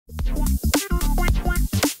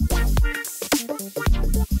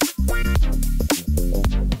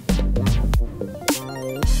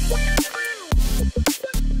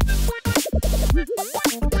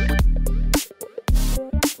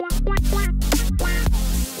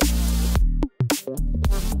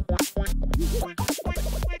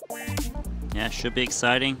match should be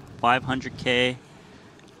exciting. 500K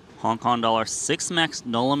Hong Kong dollar 6-max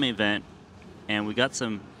Nolam event. And we got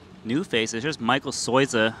some new faces. Here's Michael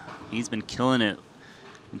Soiza. He's been killing it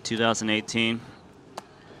in 2018.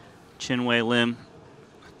 Chin Wei Lim.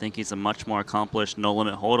 I think he's a much more accomplished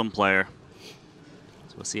no-limit hold'em player.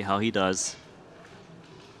 So we'll see how he does.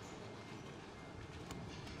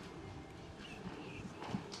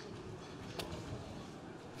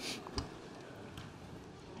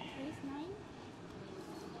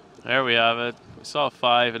 There we have it. We saw a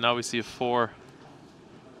 5, and now we see a 4.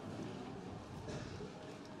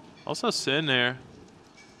 Also Sin here.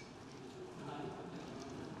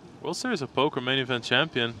 World Series of Poker main event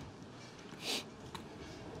champion.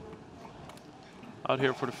 Out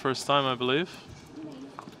here for the first time, I believe.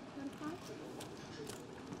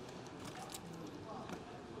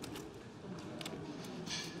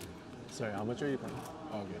 Sorry, how much are you paying?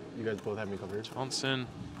 Oh, okay, you guys both have me covered. John Sin.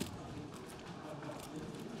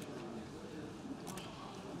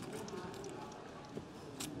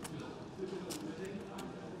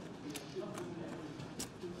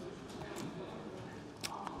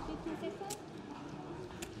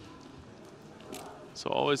 So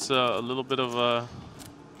always a little bit of a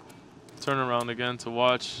turnaround again to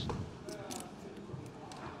watch.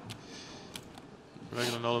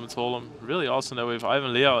 Regular no limits hold'em. Really awesome that we have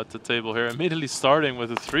Ivan Liao at the table here, immediately starting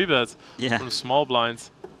with a 3-bet from the small blinds.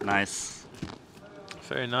 Nice.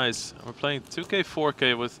 Very nice. We're playing 2K,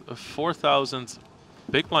 4K with a 4,000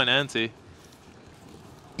 big blind ante.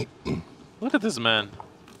 Look at this man.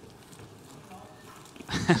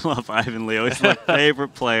 I love Ivan Liao. He's my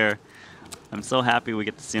favorite player. I'm so happy we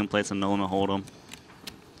get to see him play some no limit hold'em.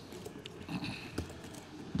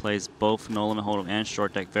 Plays both no limit hold'em and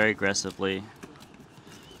short deck very aggressively.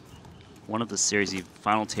 One of the series, he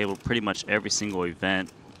final tabled pretty much every single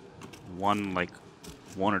event. Won like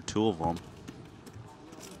 1 or 2 of them.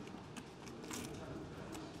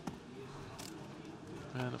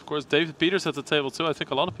 And of course, David Peters at the table too. I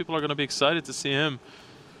think a lot of people are going to be excited to see him.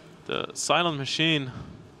 The silent machine.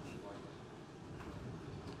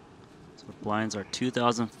 So the blinds are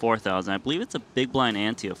 2,000, 4,000. I believe it's a big blind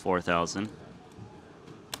ante of 4,000.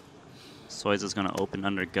 Soiza's going to open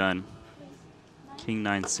under gun. King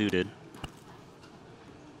 9 suited.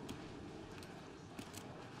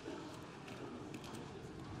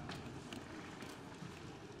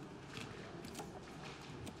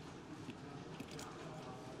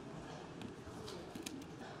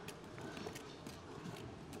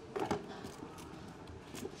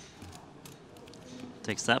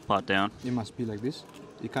 Takes that pot down. It must be like this.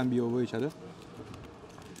 It can't be over each other.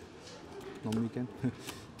 Normally can.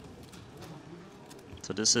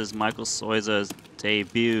 So this is Michael Soiza's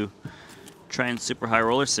debut Triton Super High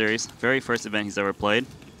Roller Series. Very first event he's ever played.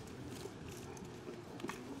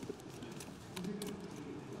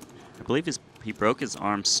 I believe he broke his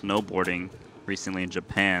arm snowboarding recently in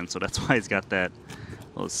Japan, so that's why he's got that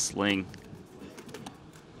little sling.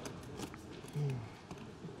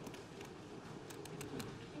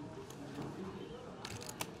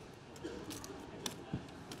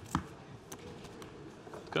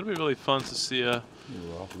 It's going to be really fun to see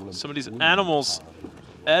some of these animals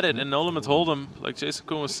at it and no limit hold'em. Like Jason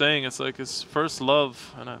Kuhn was saying, it's like his first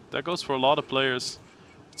love, and that goes for a lot of players.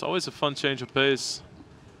 It's always a fun change of pace.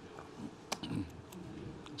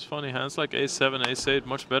 It's funny, hands like Ace-7, Ace-8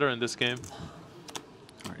 much better in this game.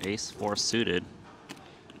 Our Ace-4 suited.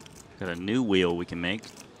 Got a new wheel we can make.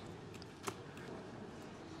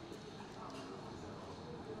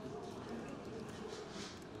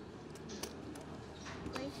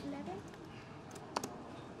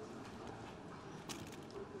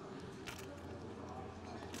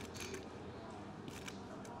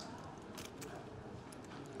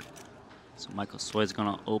 So Michael Soy is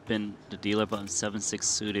going to open the dealer button 7-6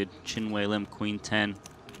 suited. Chin Wei Lim Queen 10.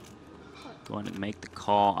 Going to make the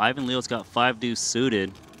call. Ivan Liao's got 5 deuce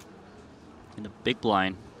suited in a big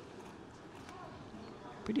blind.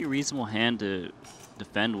 Pretty reasonable hand to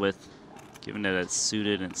defend with, given that it's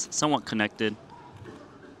suited and it's somewhat connected.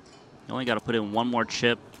 You only got to put in 1 more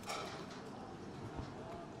chip.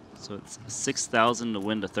 So it's 6,000 to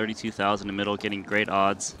win to 32,000 in the middle, getting great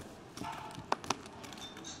odds.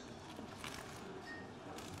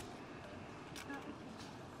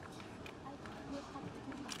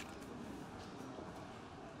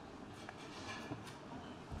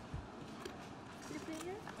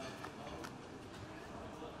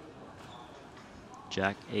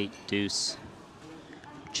 Jack 8 deuce.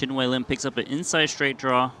 Chin Wei Lim picks up an inside straight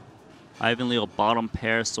draw. Ivan Liao bottom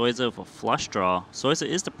pair. Soiza with a flush draw. Soiza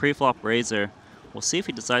is the pre-flop raiser. We'll see if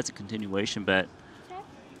he decides a continuation bet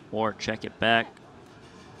or check it back.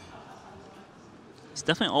 It's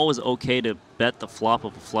definitely always okay to bet the flop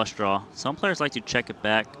of a flush draw. Some players like to check it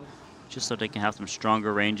back just so they can have some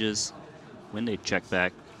stronger ranges when they check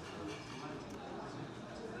back.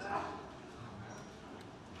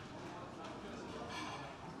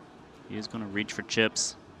 He's going to reach for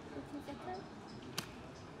chips.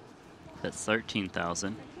 That's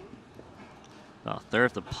 13,000. About a third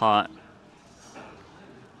of the pot. I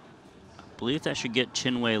believe that should get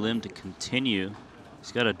Chin Wei Lim to continue.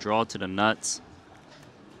 He's got to draw to the nuts.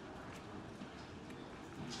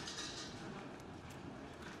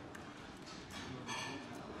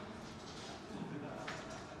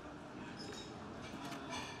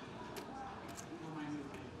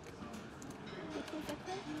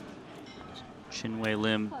 Chin Wei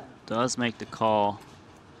Lim does make the call.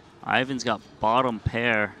 Ivan's got bottom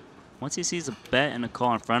pair. Once he sees a bet and a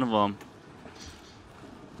call in front of him,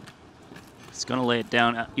 he's going to lay it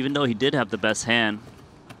down, even though he did have the best hand.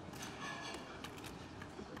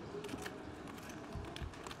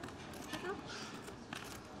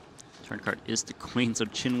 Turn card is the queen, so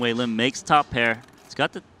Chin Wei Lim makes top pair. He's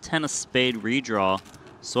got the 10 of spade redraw.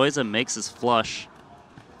 Soiza makes his flush.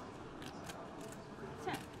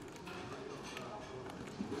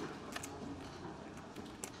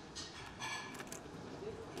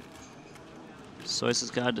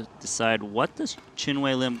 Soiza's got to decide what does Chin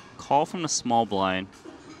Wei Lim call from the small blind.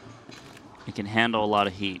 It can handle a lot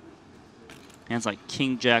of heat. Hands like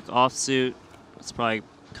King Jack offsuit, that's probably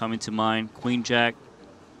coming to mind. Queen Jack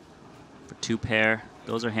for 2 pair.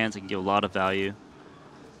 Those are hands that can give a lot of value.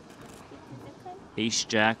 Ace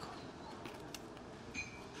Jack.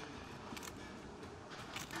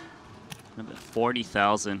 Another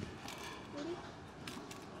 40,000.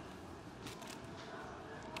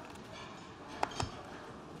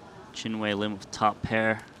 Chin Wei Lim with top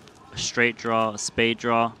pair, a straight draw, a spade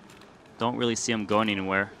draw. Don't really see him going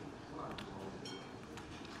anywhere.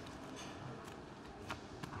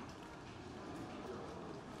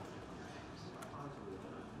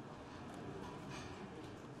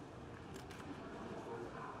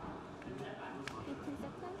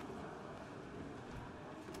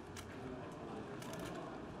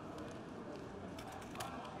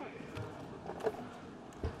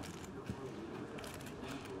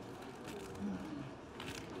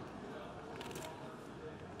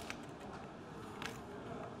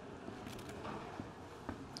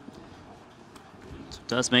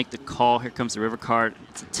 Does make the call. Here comes the river card.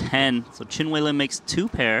 It's a 10. So Chin Wei Lim makes 2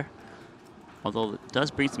 pair. Although it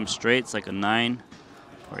does bring some straights like a 9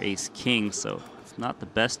 or ace king. So it's not the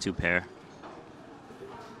best 2 pair.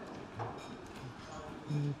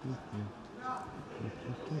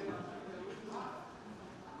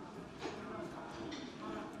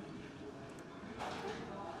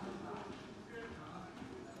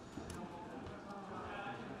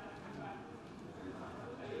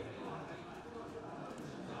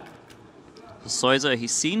 Soiza,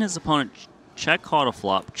 he's seen his opponent check call to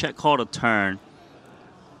flop, check call to turn.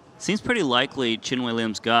 Seems pretty likely Chin Wei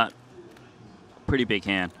Lim's got a pretty big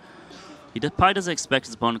hand. He probably doesn't expect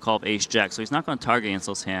his opponent to call up ace jack, so he's not going to target against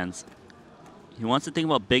those hands. He wants to think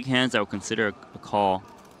about big hands that will consider a call.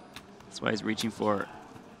 That's why he's reaching for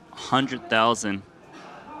 100,000.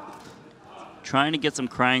 Trying to get some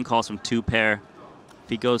crying calls from 2 pair. If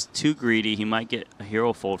he goes too greedy, he might get a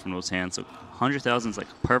hero fold from those hands. So 100,000 is like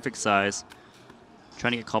a perfect size.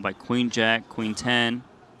 Trying to get called by Queen Jack, Queen 10,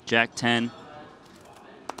 Jack 10.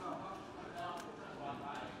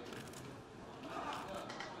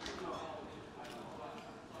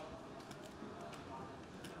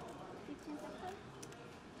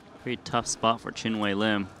 Pretty tough spot for Chin Wei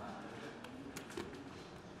Lim.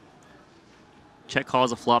 Check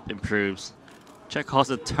calls a flop, improves. Check calls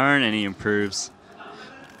a turn and he improves.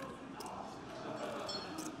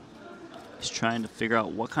 He's trying to figure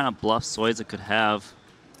out what kind of bluff Soiza could have.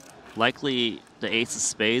 Likely the ace of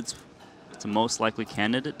spades. It's the most likely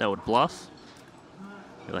candidate that would bluff.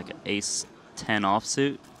 Like an ace 10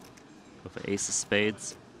 offsuit with an ace of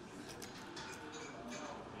spades.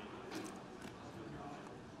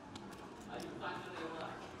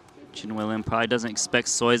 Chin Wei Lim probably doesn't expect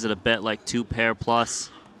Soiza to bet like 2 pair plus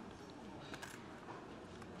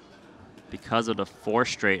because of the 4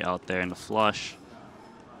 straight out there and the flush.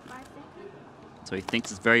 So he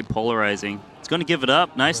thinks it's very polarizing. He's going to give it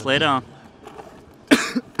up. Nice laydown.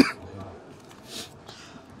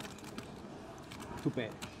 2 pair.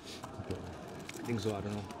 I think so, I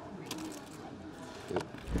don't know.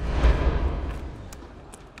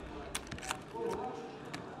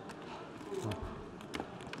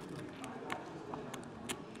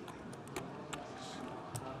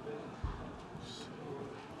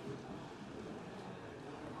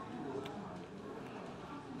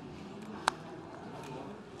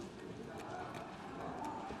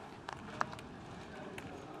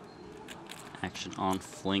 Action on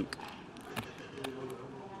Flink.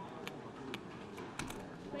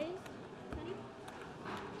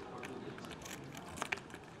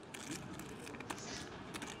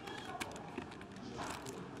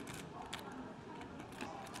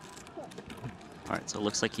 All right, so it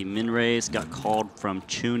looks like he min-raised, got called from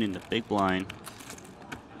Chun in the big blind.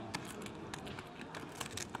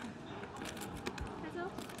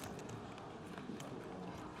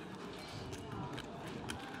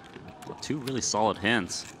 Two really solid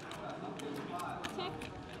hands.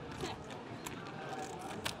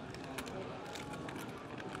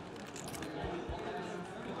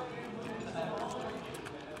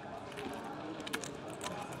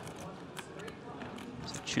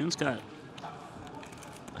 So Chun's got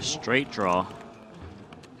a straight draw.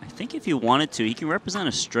 I think if he wanted to, he can represent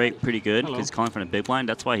a straight pretty good because he's calling from a big blind.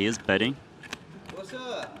 That's why he is betting. What's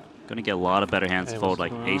up? Gonna get a lot of better hands Hey, to fold, what's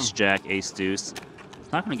like going on? ace jack, ace deuce.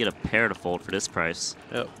 He's not gonna get a pair to fold for this price.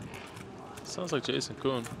 Yep. Sounds like Jason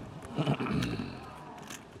Kuhn.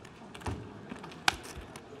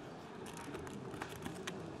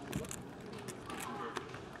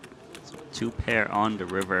 So 2 pair on the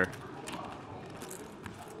river.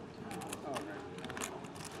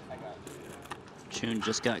 Chun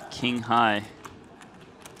just got king high.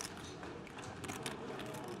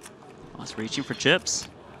 Oh, it's reaching for chips.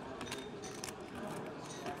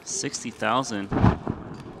 60,000.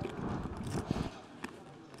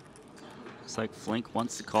 Looks like Flink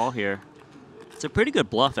wants to call here. It's a pretty good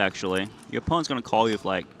bluff, actually. Your opponent's going to call you with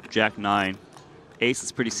like Jack 9. Ace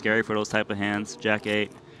is pretty scary for those type of hands. Jack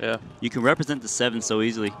 8. Yeah. You can represent the 7 so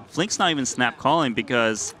easily. Flink's not even snap calling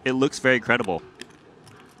because it looks very credible.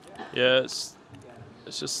 Yeah, it's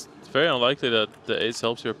just very unlikely that the ace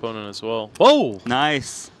helps your opponent as well. Whoa!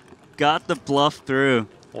 Nice. Got the bluff through.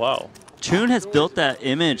 Wow. Chun has built that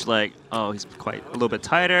image like, oh, he's quite a little bit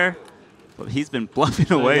tighter, but he's been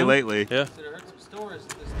bluffing away lately. Yeah.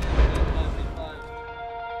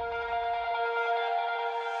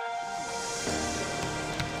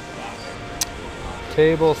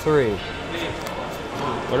 Table 3.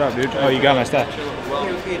 What up, dude? Oh, you got my stash.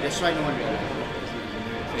 Okay, that's right. No wonder.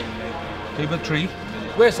 Table 3.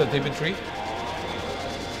 Where's the table 3?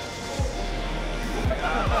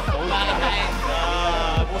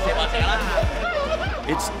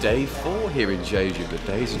 It's day 4 here in Jeju. The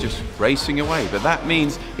days are just racing away, but that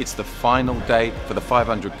means it's the final day for the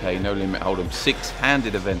 500k No Limit Hold'em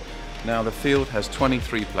 6-handed event. Now the field has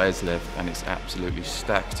 23 players left and it's absolutely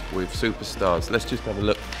stacked with superstars. Let's just have a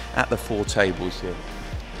look at the 4 tables here.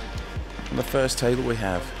 On the first table we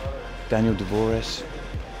have Daniel Devores,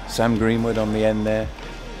 Sam Greenwood on the end there.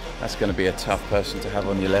 That's going to be a tough person to have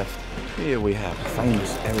on your left. Here we have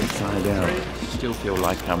famous Eric Seidel. Still feel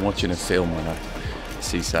like I'm watching a film when I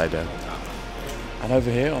see Seidel. And over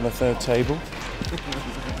here on the third table,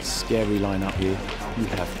 scary lineup here. You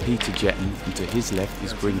have Peter Jetton, and to his left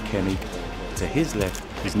is Bryn Kenny. To his left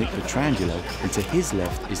is Nick Petrangelo, and to his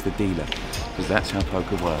left is the dealer, because that's how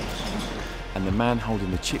poker works. And the man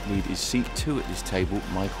holding the chip lead is seat 2 at this table,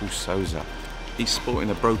 Michael Souza. He's sporting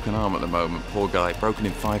a broken arm at the moment, poor guy, broken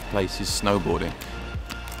in 5 places snowboarding.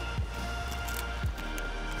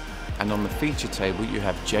 And on the feature table you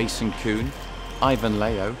have Jason Kuhn, Ivan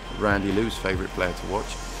Leo, Randy Lou's favourite player to watch.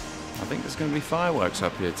 I think there's going to be fireworks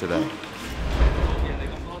up here today.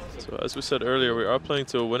 So as we said earlier, we are playing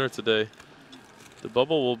to a winner today. The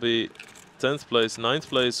bubble will be 10th place. 9th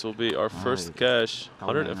place will be our first cash,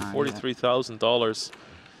 $143,000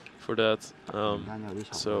 for that.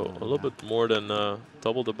 So a little bit more than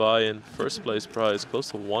double the buy-in. First place prize, close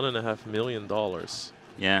to $1.5 million.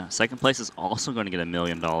 Yeah, second place is also going to get $1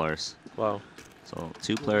 million. Wow. So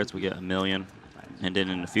 2 players will get $1 million. And then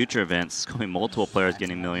in the future events, it's going to be multiple players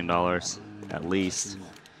getting $1 million at least.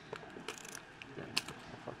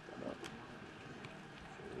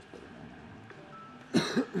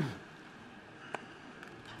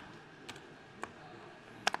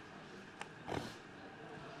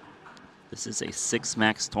 This is a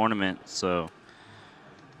 6-max tournament, so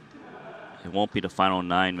it won't be the final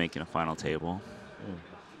 9 making a final table.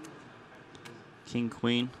 King,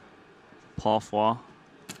 Queen, Paul Foy.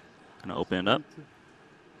 Gonna open it up.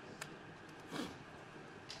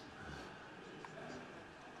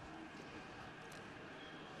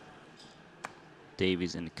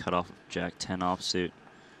 Davies in the cutoff of Jack 10 offsuit.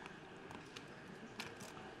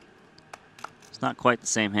 It's not quite the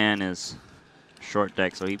same hand as short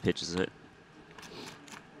deck, so he pitches it.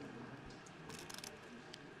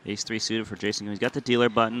 Ace 3 suited for Jason. He's got the dealer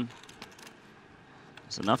button.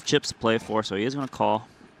 There's enough chips to play for, so he is going to call.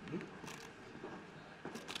 I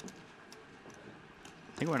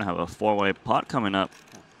think we're going to have a 4-way pot coming up,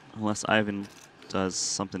 unless Ivan does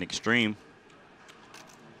something extreme.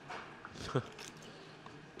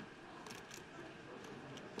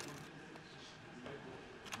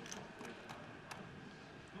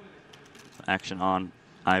 Action on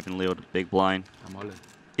Ivan Leo to big blind. I'm all in.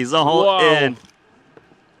 He's a hole Wow. in.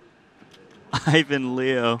 Ivan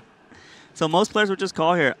Leo. So most players would just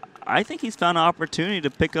call here. I think he's found an opportunity to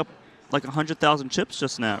pick up like 100,000 chips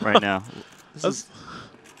just now, right now. This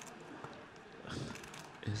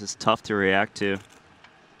is tough to react to.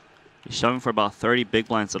 He's shoving for about 30 big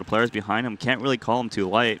blinds, so the players behind him can't really call him too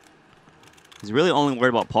light. He's really only worried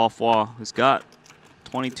about Paul Foy, who's got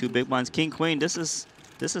 22 big blinds. King Queen, this is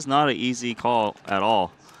not an easy call at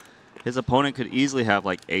all. His opponent could easily have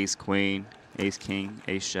like Ace Queen, Ace King,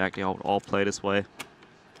 Ace Jack. They all play this way.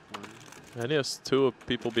 And he has 2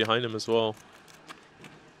 people behind him as well.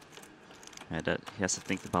 And he has to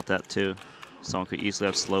think about that too. Someone could easily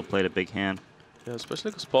have slow played a big hand. Yeah, especially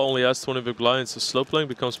because Paul only has 20 big blinds, so slow playing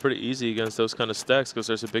becomes pretty easy against those kind of stacks because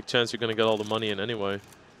there's a big chance you're going to get all the money in anyway.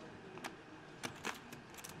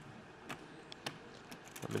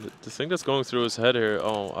 I mean, the thing that's going through his head here,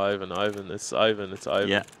 oh, Ivan, it's Ivan.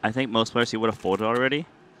 Yeah, I think most players he would have folded already.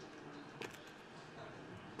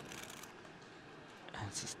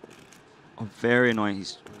 It's just very annoying.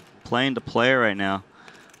 He's playing the player right now.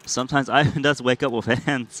 Sometimes Ivan does wake up with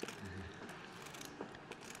hands.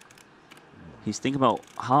 He's thinking about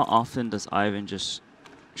how often does Ivan just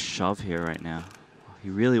shove here right now. He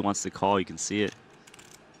really wants to call. You can see it.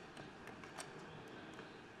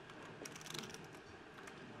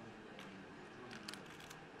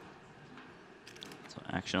 So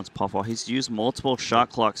action on Paul Foy. He's used multiple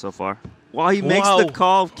shot clocks so far. Wow, he makes the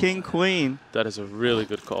call of King Queen. That is a really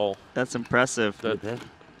good call. That's impressive. That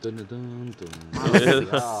Dun, dun, dun, dun. is.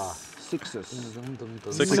 Sixes.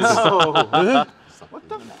 Sixes. No. What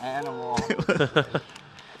the animal?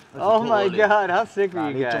 Oh my God! How sick are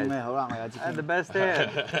you guys? I had the best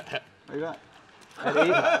hand. What you got?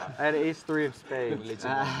 I had ace 3 of spades.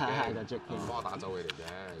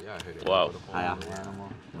 Wow.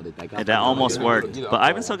 And that almost worked. But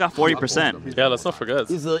Ivan still got 40%. Yeah, let's not forget.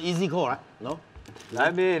 It's an easy call, right? No? I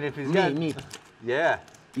mean, if he's got, Me. yeah.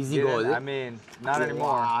 Easy Get call, in. is it? I mean, not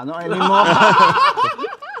anymore. Not anymore.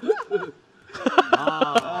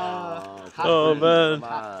 Oh, man.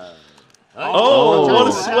 Oh, what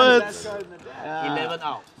a sweat. 11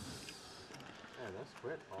 out.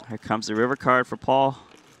 Here comes the river card for Paul.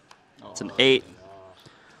 It's an 8.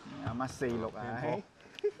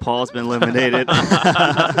 Paul's been eliminated. Good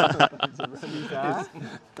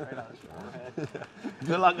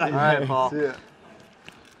luck, guys. All right, Paul. See ya.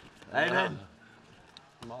 Amen.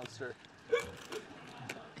 Monster.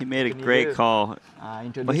 He made a Can you great do? call.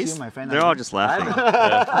 But he's, they're all just laughing.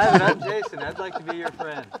 Ivan, I'm Jason. I'd like to be your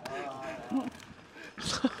friend.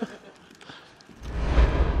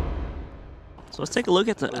 So let's take a look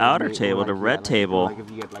at the outer table, the red table.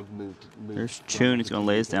 There's Chun, he's going to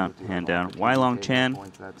lay his hand down. Wylong Chan.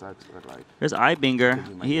 There's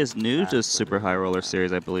Ibinger. He is new to Super High Roller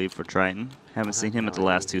Series, I believe, for Triton. Haven't seen him at the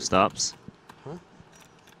last 2 stops.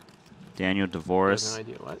 Daniel DeVoris.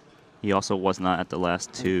 He also was not at the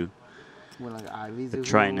last 2. The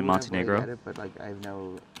Triton in Montenegro. But like I have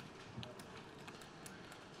no.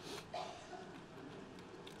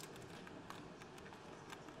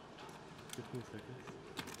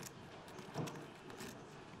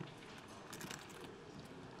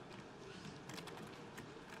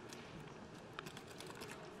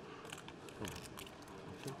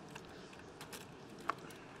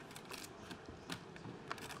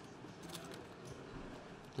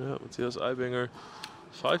 Yeah, Matthias Ibinger.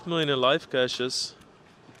 5 million in live cashes.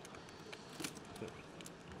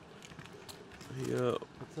 He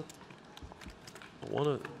won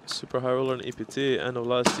a Super High Roller in EPT end of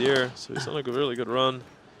last year, so he's on a really good run.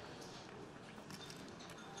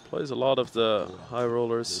 Plays a lot of the high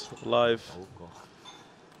rollers live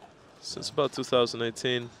since about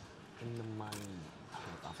 2018.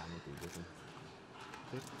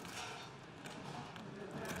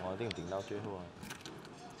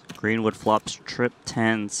 Greenwood flops trip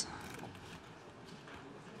 10s.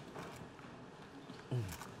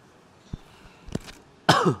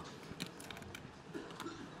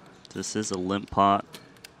 This is a limp pot.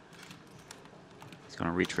 He's going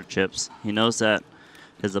to reach for chips. He knows that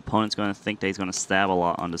his opponent's going to think that he's going to stab a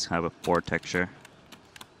lot on this kind of a board texture.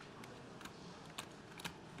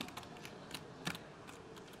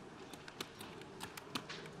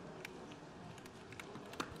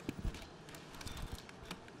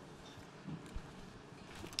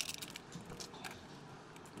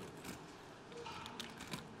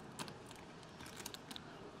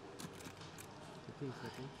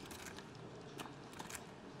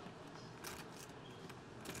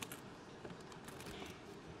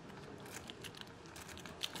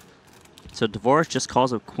 So Dvorak just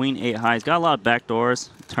calls with queen 8 high. He's got a lot of back doors.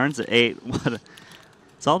 Turns to 8.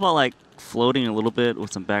 It's all about like floating a little bit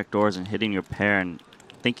with some back doors and hitting your pair and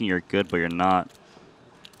thinking you're good, but you're not.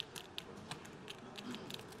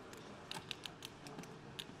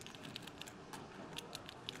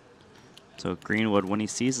 So Greenwood, when he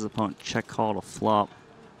sees his opponent check call to flop,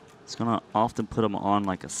 it's going to often put him on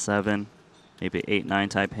like a 7, maybe 8-9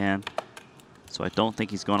 type hand. So I don't think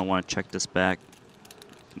he's going to want to check this back.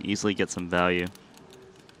 Can easily get some value.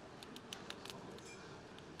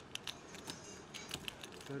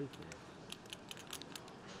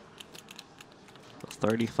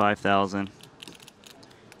 35,000.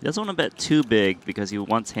 He doesn't want to bet too big because he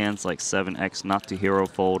wants hands like 7x not to hero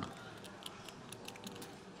fold.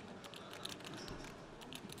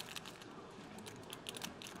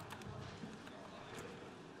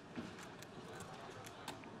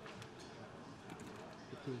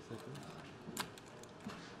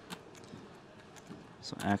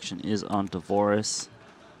 So action is on Dvorak.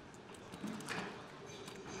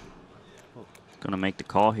 Gonna make the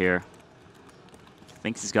call here.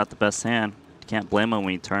 Thinks he's got the best hand. Can't blame him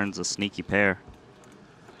when he turns a sneaky pair.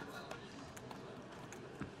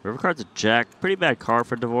 River card's a jack. Pretty bad card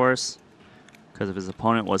for Dvorak because if his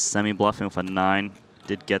opponent was semi-bluffing with a 9,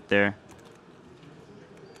 did get there.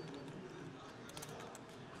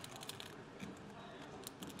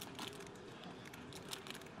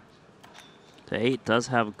 The 8 does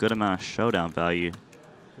have a good amount of showdown value.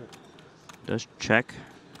 Does check.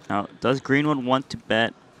 Now, does Greenwood want to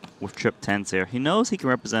bet with trip 10s here? He knows he can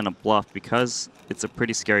represent a bluff because it's a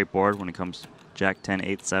pretty scary board when it comes Jack 10,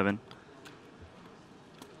 8, 7.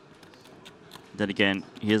 Then again,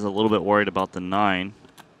 he is a little bit worried about the 9.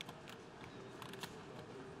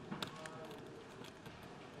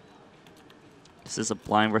 This is a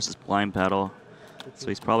blind versus blind battle, so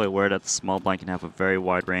he's probably aware that the small blind can have a very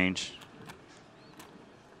wide range,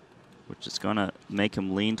 which is going to make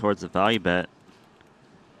him lean towards the value bet.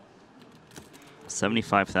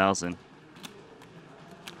 75,000.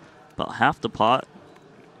 About half the pot.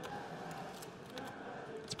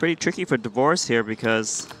 It's pretty tricky for Dvorak here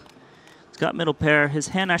because he's got middle pair. His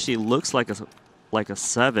hand actually looks like a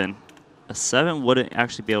 7. A 7 wouldn't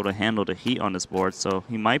actually be able to handle the heat on this board, so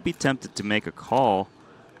he might be tempted to make a call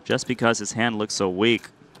just because his hand looks so weak.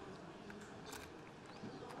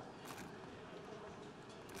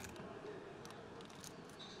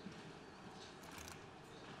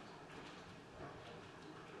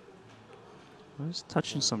 I'm just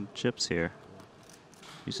touching some chips here.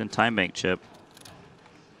 Using time bank chip.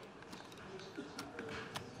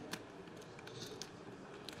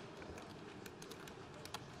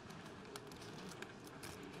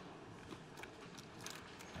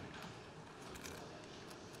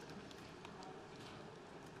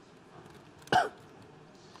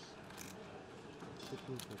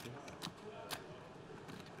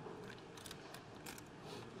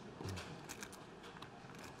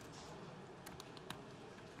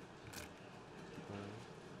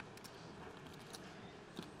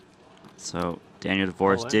 So Daniel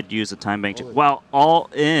Dvorak did use a time bank chip. Wow, all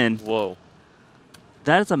in. Whoa.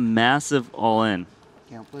 That is a massive all in.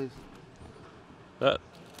 Count, please. That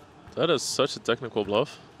is such a technical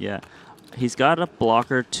bluff. Yeah. He's got a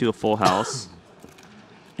blocker to a full house.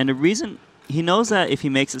 And the reason, he knows that if he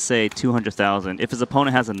makes it, say, 200,000, if his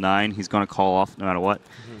opponent has a 9, he's going to call off no matter what.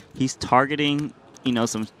 He's targeting, you know,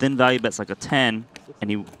 some thin value bets like a 10, and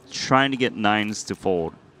he's trying to get 9s to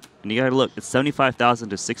fold. And you got to look, it's 75,000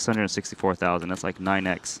 to 664,000. That's like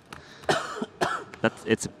 9x.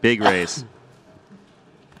 It's a big raise.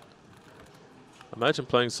 Imagine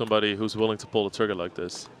playing somebody who's willing to pull the trigger like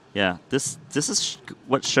this. Yeah, this is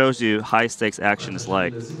what shows you high stakes action is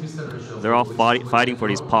like. They're all fighting for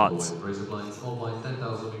these pots. Razor blind, small blind,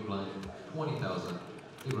 10,000, big blind, 20,000,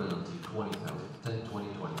 big blind on 20,000, 10, 20,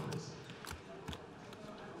 20, please.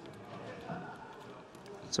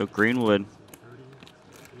 So Greenwood.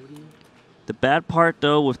 The bad part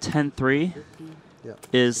though with 10-3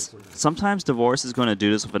 is sometimes Dvorak is going to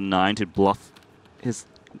do this with a 9 to bluff his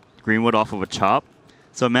Greenwood off of a chop.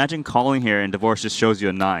 So imagine calling here and Dvorak just shows you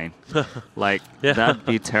a 9. Like, that'd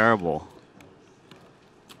be terrible.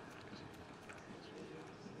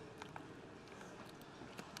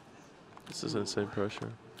 This is insane pressure.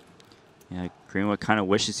 Yeah, Greenwood kind of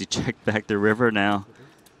wishes he checked back the river now.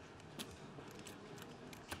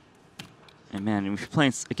 And man, if you're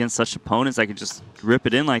playing against such opponents, I could just rip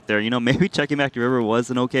it in like there. You know, maybe checking back the river was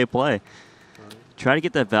an okay play. Try to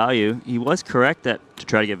get that value. He was correct to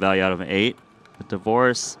try to get value out of an 8. But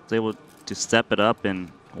Dvorak is able to step it up and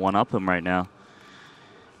one-up him right now.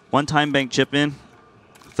 One time bank chip in,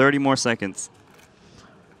 30 more seconds.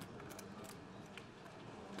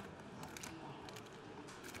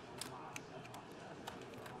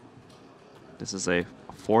 This is a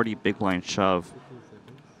 40 big blind shove.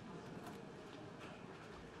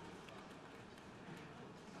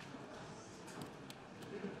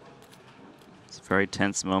 It's a very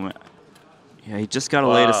tense moment. Yeah, he just got to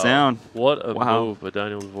lay this down. What a Wow. move by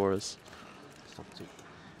Daniel Dvoris.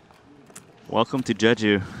 Welcome to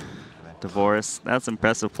Jeju, Dvoris. That's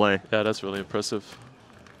impressive play. Yeah, that's really impressive.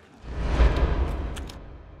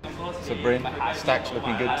 So Bryn, stacks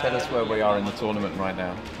looking good. Tell us where we are in the tournament right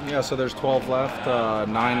now. Yeah, so there's 12 left,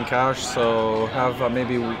 9 cash, so have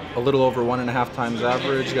maybe a little over 1.5 times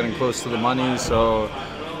average, getting close to the money, so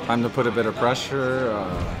time to put a bit of pressure.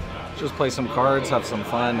 Just play some cards, have some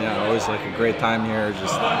fun. Yeah, always like a great time here.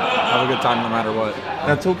 Just have a good time no matter what.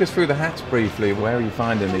 Now talk us through the hats briefly. Where are you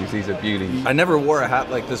finding these? These are beauties. I never wore a hat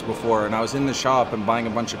like this before, and I was in the shop and buying a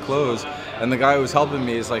bunch of clothes, and the guy who was helping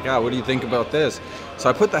me is like, "Ah, what do you think about this?" So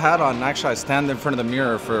I put the hat on, and actually I stand in front of the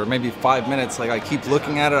mirror for maybe 5 minutes. Like I keep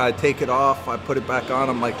looking at it, I take it off, I put it back on.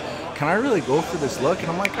 I'm like, can I really go for this look? And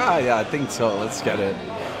I'm like, yeah, I think so. Let's get it.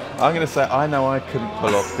 I'm going to say, I know I couldn't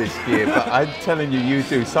pull off this gear, but I'm telling you, you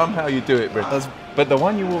do. Somehow you do it, Bryn. But the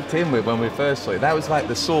one you walked in with when we first saw it, that was like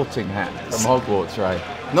the sorting hat from Hogwarts, right?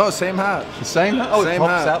 No, same hat. The same hat? Oh, same it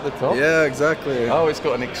pops hat. out the top? Yeah, exactly. Oh, it's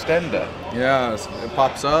got an extender. Yeah, it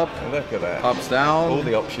pops up. Look at that. Pops down. All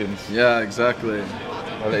the options. Yeah, exactly.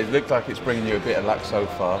 Well, it looks like it's bringing you a bit of luck so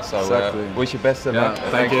far, so Exactly. wish you best of luck.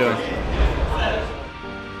 Thank you.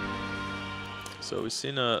 So we've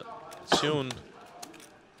seen Chun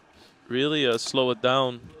really slow it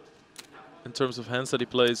down in terms of hands that he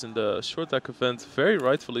plays in the short deck event. Very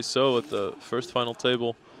rightfully so at the first final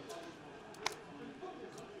table.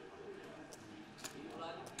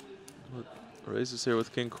 Raises here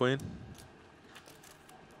with King Queen.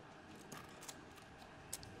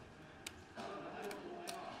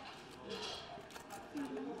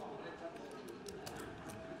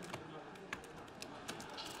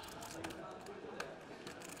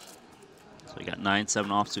 So we got 9-7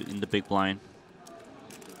 offsuit in the big blind.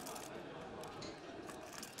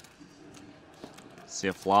 See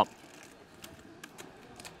a flop.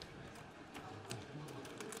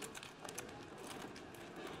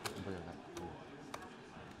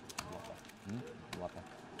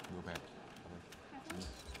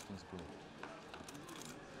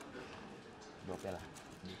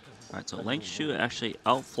 All right, so Lang Shu actually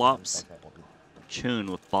outflops Chun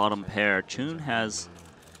with bottom pair. Chun has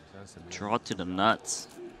draw to the nuts.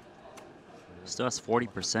 Still has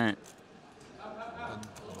 40%.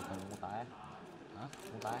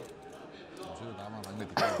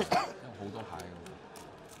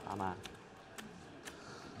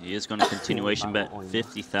 He is going to continuation bet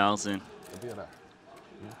 50,000.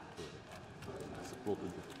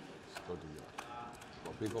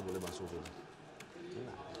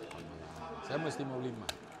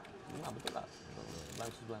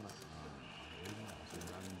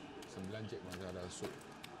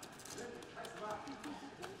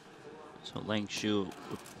 So Lang Shu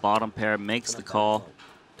with bottom pair makes the call.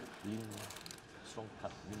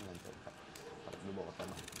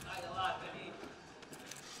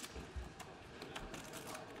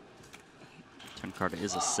 10 card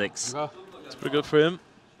is a 6. It's pretty good for him.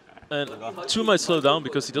 And 2 might slow down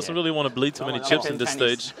because he doesn't really want to bleed too many chips in this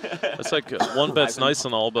stage. That's like 1 bet's nice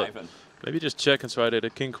and all, but maybe just check and try to hit a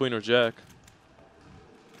king, queen, or jack.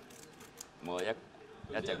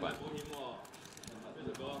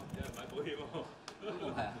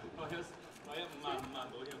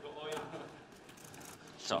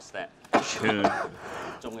 Chun.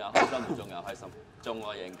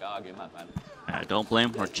 Don't blame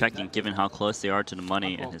him for checking given how close they are to the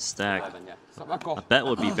money and his stack. A bet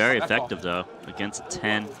would be very effective though against a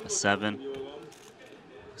 10, a 7.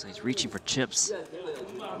 So he's reaching for chips.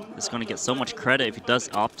 It's going to get so much credit if he does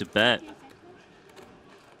opt to bet.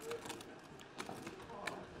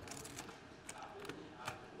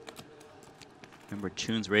 Remember,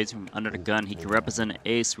 Chun's raising from under the gun. He can represent an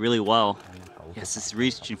ace really well. Yes, he's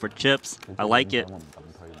reaching for chips. I like it.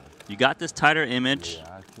 You got this tighter image.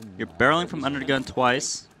 You're barreling from under the gun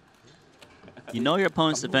twice. You know your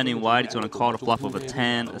opponent's defending wide. He's going to call the bluff of a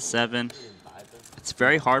 10, a 7. It's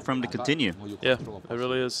very hard for him to continue. Yeah, it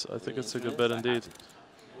really is. I think it's a good bet indeed.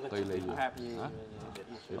 I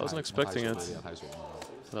wasn't expecting it,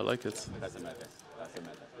 but I like it.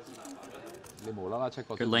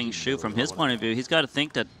 Good Lang Shu, from his point of view, he's got to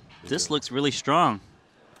think that this looks really strong.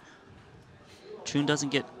 Chun doesn't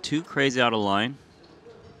get too crazy out of line.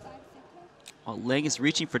 While Lang is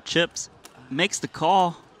reaching for chips, makes the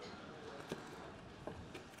call.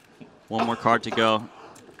 1 more card to go.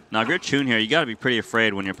 Now, if you're Chun here, you got to be pretty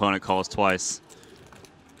afraid when your opponent calls twice.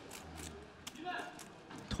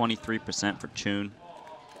 23% for Chun.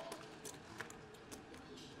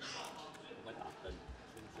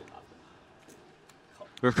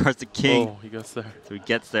 Reverse the king. Oh, he gets there. So he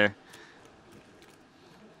gets there.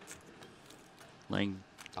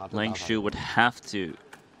 Lang Shu would have to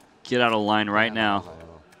get out of line right now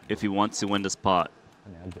if he wants to win this pot.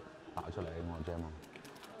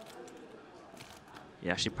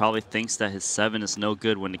 Yeah, she probably thinks that his 7 is no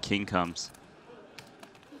good when the king comes.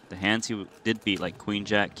 The hands he did beat, like Queen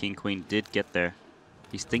Jack, King Queen, did get there.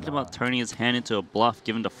 He's thinking about turning his hand into a bluff,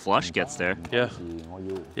 given the flush gets there. Yeah.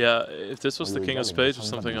 Yeah, if this was the king of spades or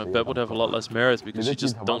something, I bet would have a lot less merit because you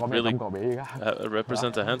just don't really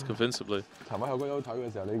represent the hand convincingly.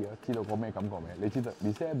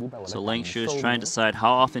 So Lang Shu is trying to decide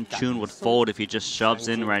how often Chun would fold if he just shoves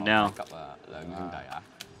in right now.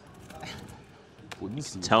 You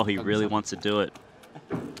can tell he really wants to do it.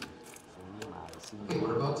 Okay,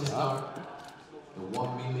 we're about to start the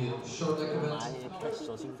 1 million short deck event.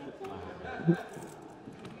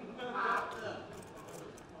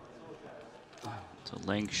 So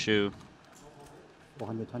Lang Shu.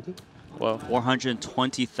 420? Wow.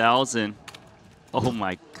 420,000. Oh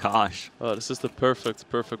my gosh. Oh, this is the perfect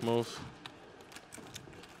move.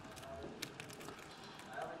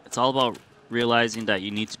 It's all about realizing that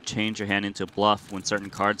you need to change your hand into a bluff when certain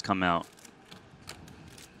cards come out.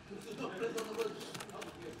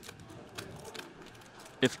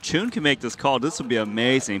 If Chun can make this call, this would be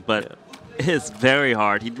amazing, but it is very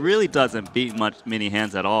hard. He really doesn't beat many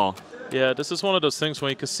hands at all. Yeah, this is one of those things when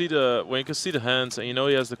you can see the hands and you know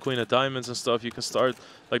he has the queen of diamonds and stuff, you can start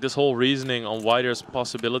like this whole reasoning on why there's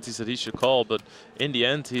possibilities that he should call, but in the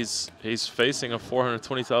end he's facing a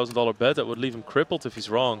 $420,000 bet that would leave him crippled if he's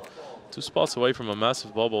wrong. 2 spots away from a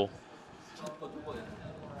massive bubble.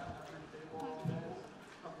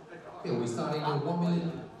 Okay, we're starting with 1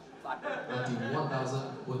 million. 91,000,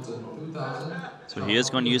 put to 2,000. So he is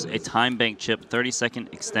going to use a time bank chip, 30-second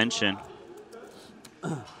extension.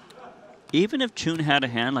 Even if Chun had a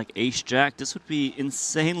hand like Ace-Jack, this would be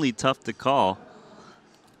insanely tough to call.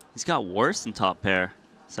 He's got worse than top pair,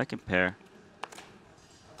 second pair.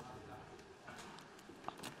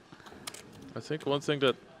 I think one thing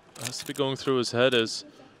that has to be going through his head is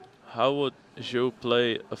how would Jeju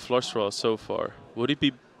play a flush draw so far? Would he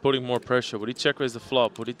be putting more pressure? Would he check raise the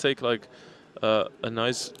flop? Would he take like a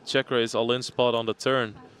nice check raise all-in spot on the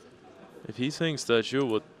turn? If he thinks that Jeju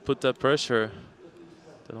would put that pressure,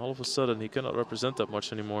 then all of a sudden he cannot represent that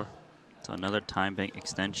much anymore. So another time bank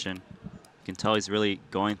extension. You can tell he's really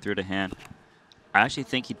going through the hand. I actually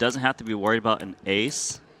think he doesn't have to be worried about an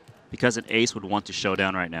ace because an ace would want to show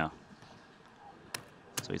down right now.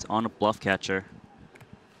 So he's on a bluff catcher.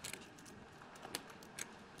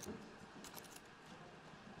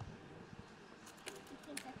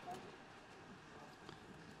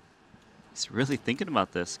 He's really thinking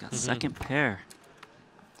about this. Got second pair.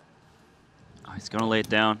 Oh, he's going to lay it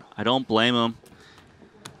down. I don't blame him.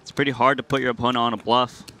 It's pretty hard to put your opponent on a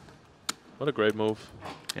bluff. What a great move.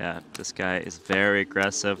 Yeah, this guy is very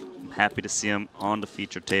aggressive. I'm happy to see him on the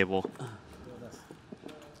feature table.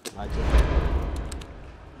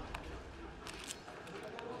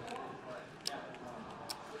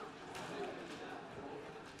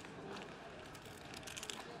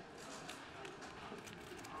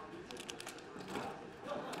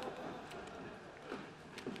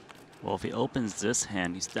 Well, if he opens this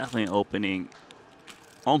hand, he's definitely opening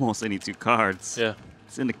almost any 2 cards. Yeah.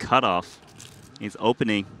 It's in the cutoff. He's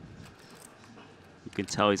opening. You can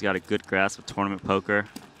tell he's got a good grasp of tournament poker.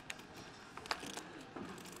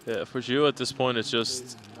 Yeah, for Jeju at this point, it's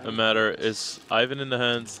just a matter, is Ivan in the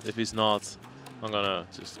hand? If he's not, I'm going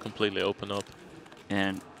to just completely open up.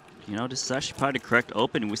 And, you know, this is actually probably the correct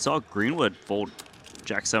opening. We saw Greenwood fold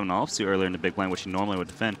Jack-7 offsuit earlier in the big blind, which he normally would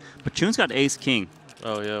defend. But Chun's got ace-king.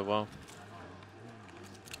 Oh, yeah, wow.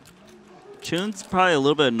 Chun's probably a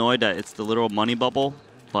little bit annoyed that it's the literal money bubble,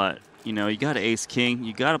 but, you know, you got an ace-king.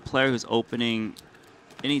 You got a player who's opening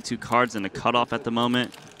any 2 cards in the cutoff at the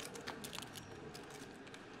moment.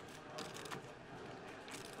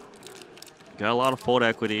 Got a lot of fold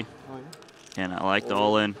equity, and I like the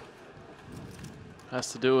all-in.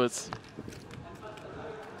 Has to do it.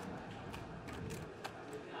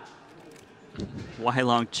 Wai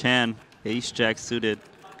Long Chan, ace-jack suited.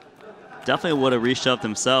 Definitely would have reshoved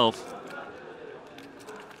himself.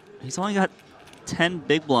 He's only got 10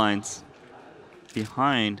 big blinds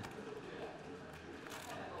behind.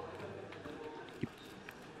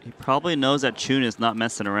 He probably knows that Chun is not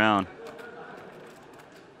messing around.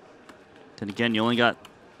 Then again, you only got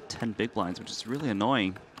 10 big blinds, which is really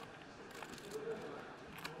annoying.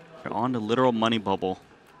 You're on the literal money bubble.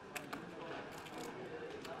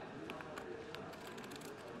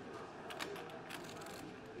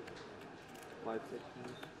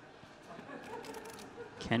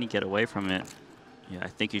 Can he get away from it? Yeah, I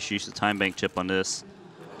think he should use the time bank chip on this.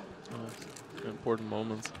 Important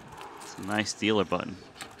moments. It's a nice dealer button.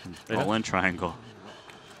 Yeah. All in triangle.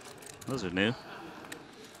 Those are new.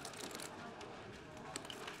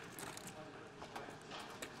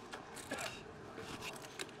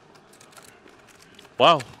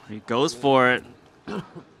 Wow. He goes for it.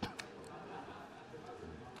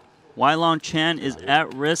 Wylong Chan is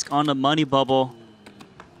at risk on the money bubble.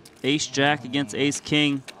 Ace Jack against Ace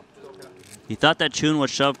King. He thought that Chun was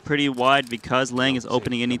shoved pretty wide because Lang is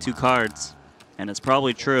opening any 2 cards. And it's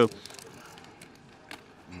probably true.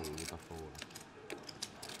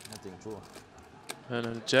 And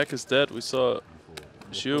then Jack is dead. We saw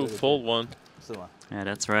Xu fold one. Yeah,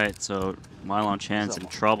 that's right. So Wylong Chan's in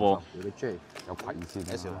trouble.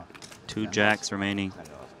 2 jacks remaining.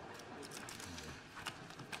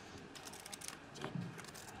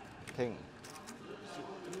 King.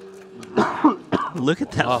 Look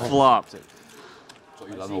at that flop.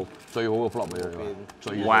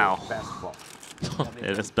 Wow.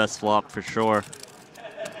 Yeah, that's best flop for sure.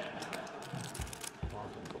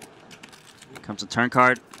 Comes a turn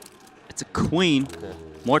card. It's a queen.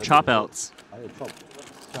 More chop outs.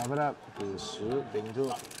 Chop it up. 10定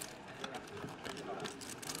住。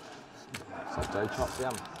實際 chop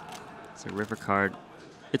音。 It's a river card.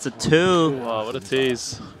 It's a 2. Wow, what a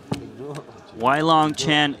tease. Wylong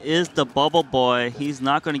Chan is the bubble boy. He's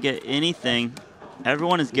not going to get anything.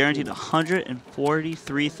 Everyone is guaranteed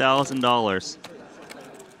 $143,000.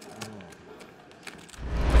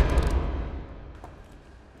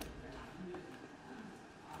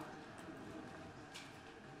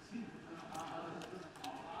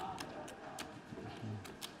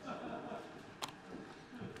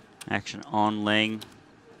 Action on Lang.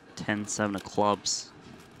 10-7 of clubs.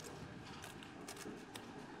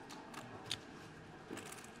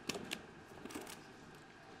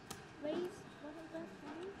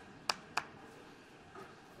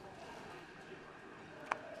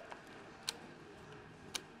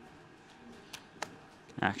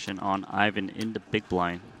 Action on Ivan in the big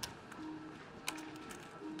blind.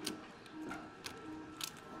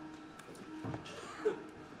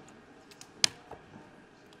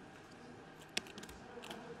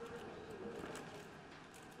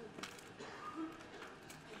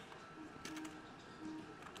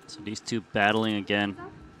 So these two battling again.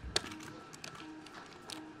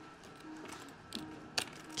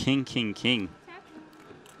 King, king, king.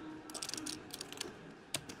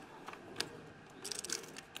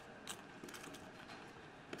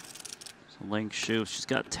 Ling Shu, she's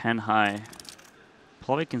got 10 high.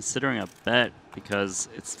 Probably considering a bet because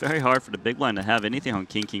it's very hard for the big blind to have anything on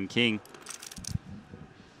king, king, king.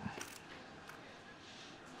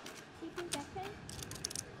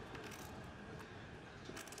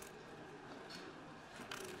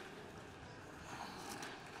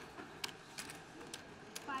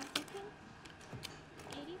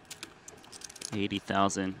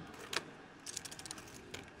 $80,000.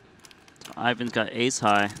 So Ivan's got ace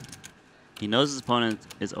high. He knows his opponent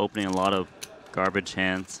is opening a lot of garbage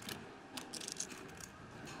hands.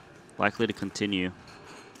 Likely to continue.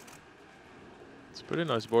 It's a pretty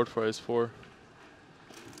nice board for ace-4.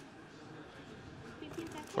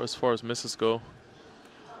 For as far as misses go.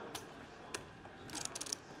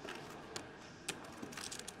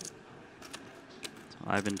 So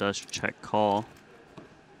Ivan does check call.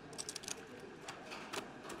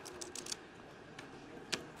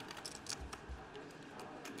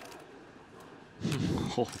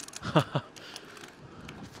 Oh.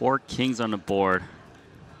 4 kings on the board.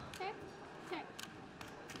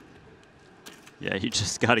 Yeah, you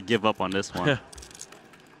just got to give up on this one.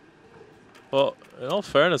 Well, in all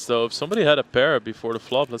fairness, though, if somebody had a pair before the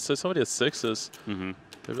flop, let's say somebody had 6s,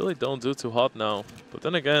 they really don't do too hot now. But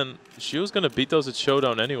then again, she was going to beat those at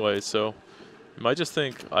showdown anyway, so you might just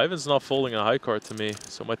think, Ivan's not folding a high card to me,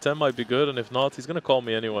 so my 10 might be good, and if not, he's going to call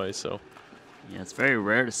me anyway, so... Yeah, it's very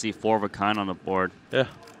rare to see 4 of a kind on the board. Yeah.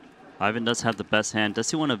 Ivan does have the best hand.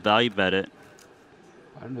 Does he want to value bet it?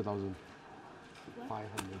 500,000.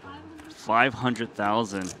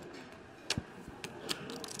 500,000.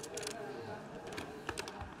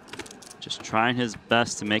 Just trying his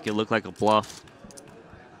best to make it look like a bluff.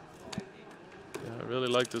 Yeah, I really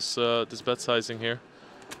like this this bet sizing here.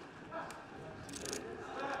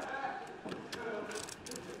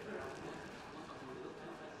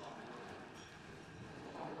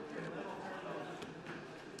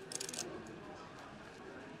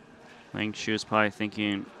 Lang Shu is probably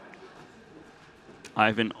thinking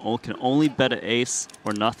Ivan can only bet an ace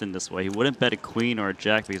or nothing this way. He wouldn't bet a queen or a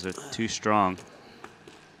jack because they're too strong.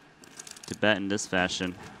 to bet in this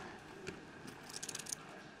fashion.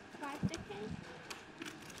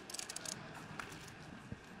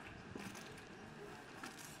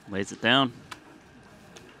 Lays it down.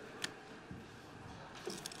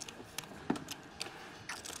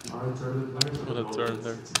 What a turn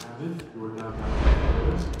there.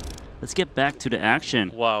 Let's get back to the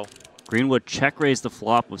action. Wow. Greenwood check raised the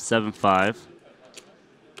flop with 7-5.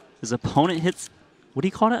 His opponent hits, what do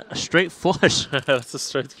you call that? A straight flush. That's a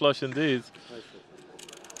straight flush indeed.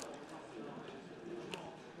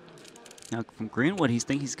 Now from Greenwood, he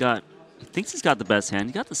thinks he's got the best hand.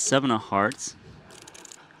 He got the 7 of hearts.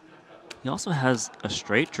 He also has a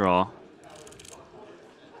straight draw.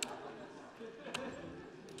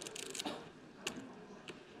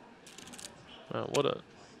 Man, what an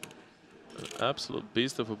absolute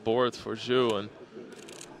beast of a board for Jeju, and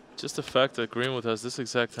just the fact that Greenwood has this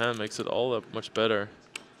exact hand makes it all that much better.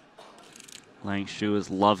 Lang Shu is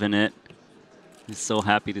loving it. He's so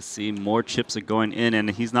happy to see more chips are going in,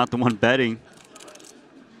 and he's not the one betting.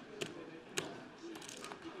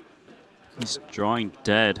 He's drawing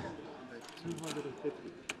dead.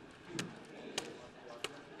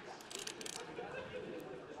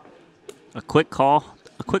 A quick call.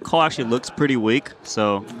 A quick call actually looks pretty weak,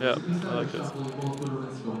 so. Yeah, I like it.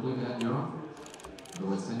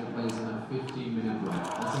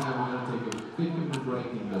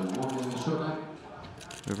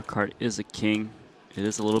 River card is a king. It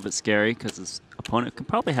is a little bit scary because his opponent can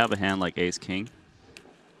probably have a hand like ace king.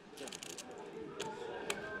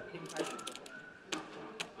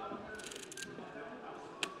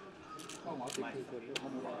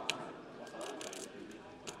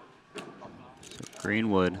 So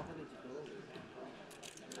Greenwood.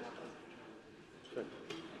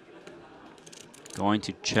 Going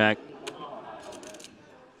to check.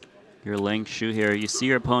 Your Lang Shu here. You see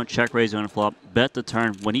your opponent check raise on a flop, bet the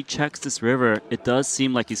turn. When he checks this river, it does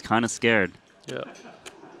seem like he's kind of scared. Yeah.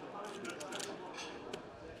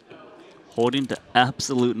 Holding to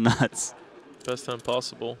absolute nuts. Best time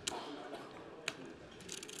possible.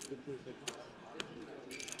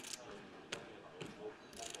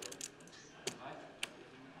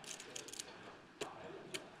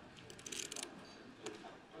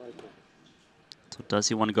 So does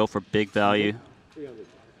he want to go for big value?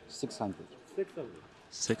 600.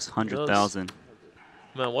 600,000.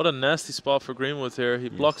 Man, what a nasty spot for Greenwood here. He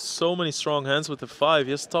blocks so many strong hands with the 5.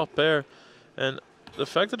 He has top pair. And the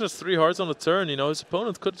fact that there's 3 hearts on the turn, you know, his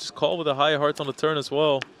opponent could just call with a high heart on the turn as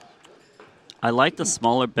well. I like the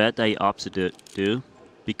smaller bet that he opts to do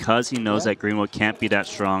because he knows that Greenwood can't be that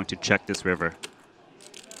strong to check this river.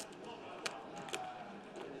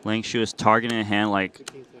 Lang Shu is targeting a hand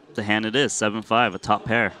like the hand it is, 7-5, a top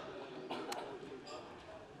pair.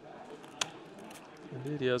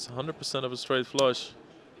 Indeed, he has 100% of a straight flush.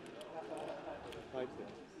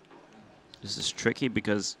 This is tricky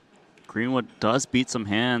because Greenwood does beat some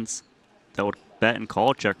hands that would bet and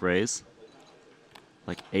call check raise,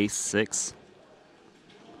 like ace-6.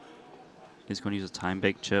 He's going to use a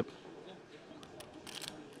time-baked chip.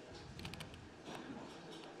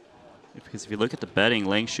 Because if you look at the betting,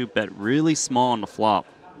 Lang Shu bet really small on the flop.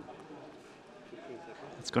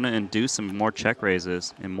 It's going to induce some more check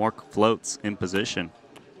raises and more floats in position.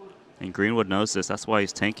 And Greenwood knows this. That's why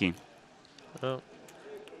he's tanking. Oh.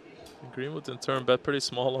 Greenwood in turn bet pretty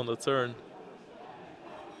small on the turn.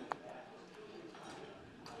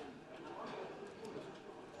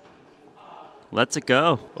 Lets it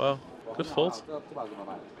go. Wow, good fold.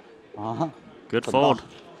 Good fold.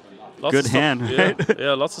 Lots Good of hand, stuff, right?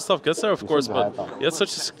 Yeah, lots of stuff gets there, of course, but he had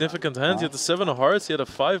such a significant hand. He had the 7 of hearts, he had a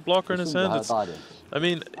 5 blocker in his hand. I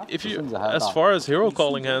mean, if you, as far as hero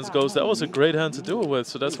calling hands goes, that was a great hand to do it with,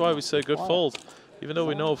 so that's why we say good fold. Even though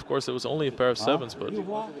we know, of course, it was only a pair of 7s, but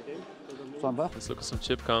let's look at some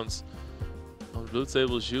chip counts. On blue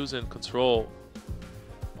table, Jeju's in control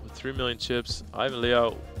with 3 million chips. Ivan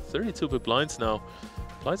Liao, 32 big blinds now.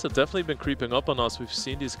 Blinds have definitely been creeping up on us. We've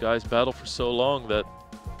seen these guys battle for so long that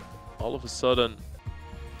all of a sudden,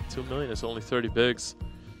 2 million is only 30 bigs.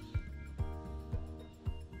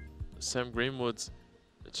 Sam Greenwood's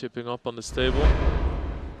chipping up on this table.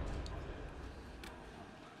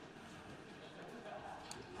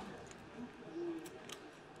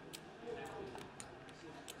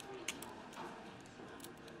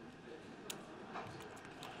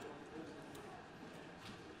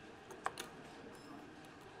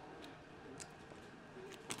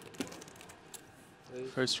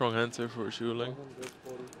 Very strong hand here for Jeju.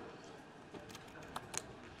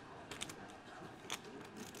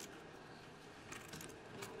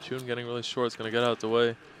 June getting really short, it's going to get out the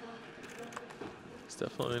way. He's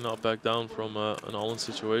definitely not back down from an all-in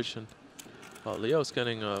situation. Leo's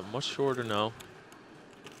getting much shorter now.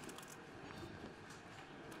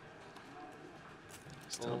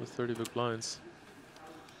 Still with 30 big blinds.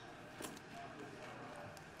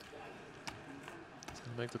 He's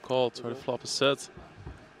gonna make the call, try to flop a set.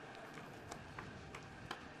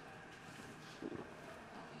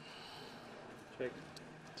 Check.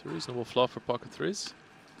 It's a reasonable flop for pocket threes.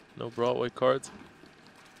 No Broadway card.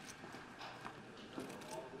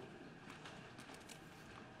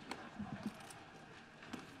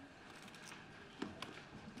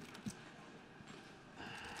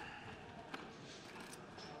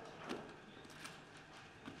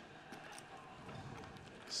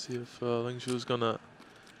 See if Ling Zhu is gonna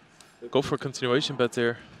go for a continuation bet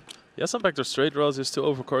there. He has some backdoor straight draws, he has 2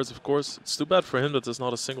 overcards, of course. It's too bad for him that there's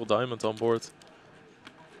not a single diamond on board.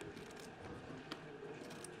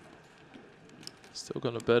 Still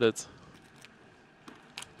gonna bet it.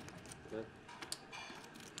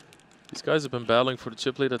 These guys have been battling for the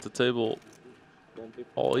chip lead at the table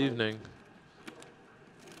all evening.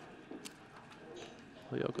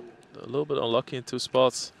 Leo got a little bit unlucky in 2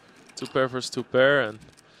 spots. 2 pair versus 2 pair, and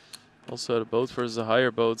also the boat versus a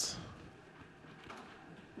higher boat.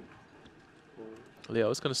 Leo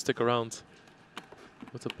is going to stick around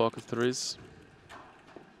with the pocket threes.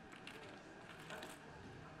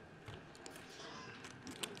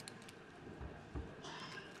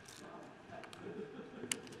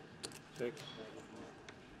 Check.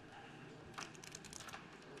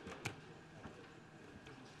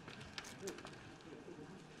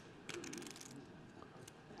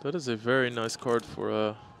 That is a very nice card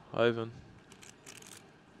for Ivan.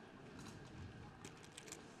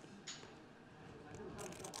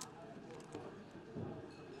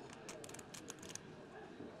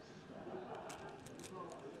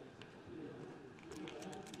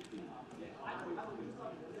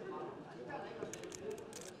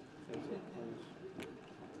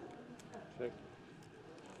 Check.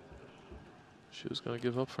 She was going to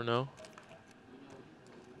give up for now.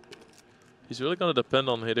 He's really going to depend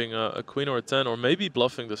on hitting a queen or a 10, or maybe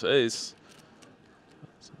bluffing this ace.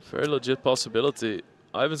 It's a very legit possibility.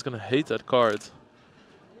 Ivan's going to hate that card.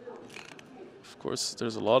 Of course,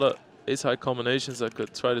 there's a lot of ace-high combinations that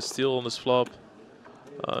could try to steal on this flop.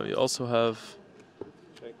 You also have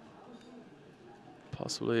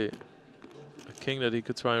possibly a king that he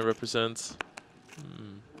could try and represent.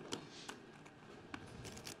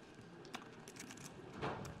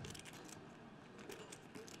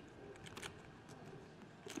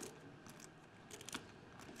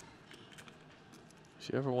 If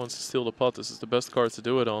he ever wants to steal the pot, this is the best card to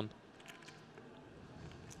do it on.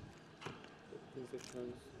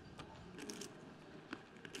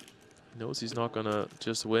 He knows he's not gonna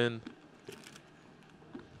just win.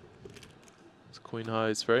 It's queen high,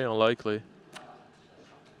 it's very unlikely.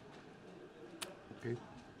 Okay.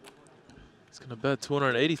 He's gonna bet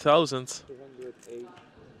 280,000.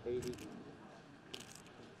 280.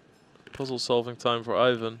 Puzzle solving time for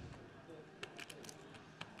Ivan.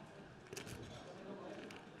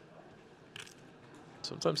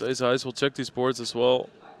 Sometimes ace highs will check these boards as well,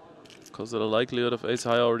 because of the likelihood of ace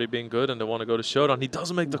high already being good, and they want to go to showdown. He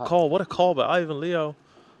doesn't make the call. What a call by Ivan Leo.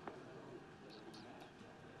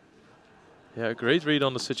 Yeah, great read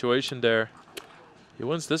on the situation there. He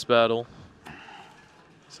wins this battle.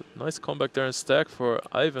 It's a nice comeback there in stack for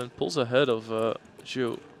Ivan. Pulls ahead of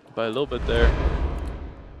Jeju by a little bit there.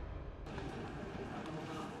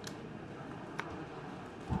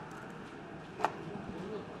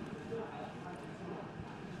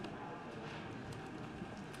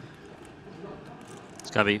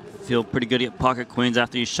 Gotta feel pretty good at pocket queens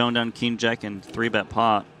after he's shown down king jack and 3-bet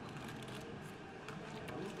pot.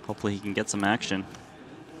 Hopefully he can get some action.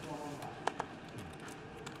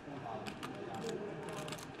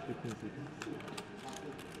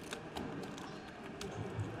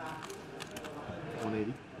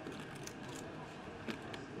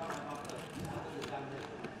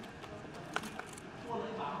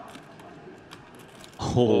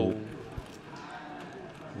 Oh,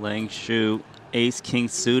 Ling Zhu. Ace king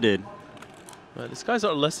suited. Man, these guys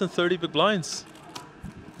are less than 30 big blinds.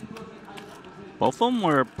 Both of them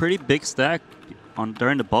were a pretty big stack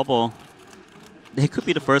during the bubble. They could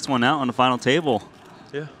be the first one out on the final table.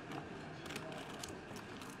 Yeah.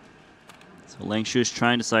 So Ling Zhu is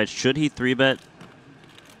trying to decide, should he 3-bet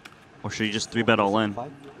or should he just 3-bet all in?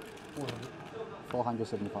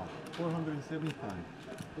 475. 475.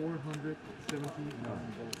 479.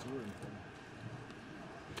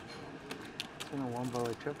 It's been a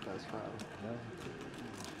one-volley trip thus far.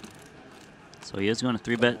 So he is going to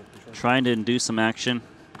 3-bet, trying to induce some action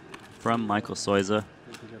from Michael Soiza.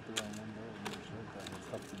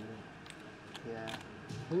 Yeah.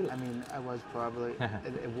 I mean, I was probably,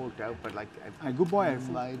 it worked out, but like, a good boy.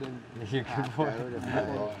 You're a good boy.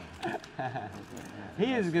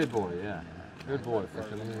 He is a good boy, yeah. Good boy.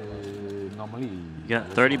 Normally, You got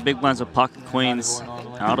 30 big blinds with pocket queens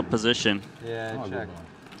out of position. Yeah,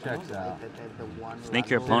 checks out. Think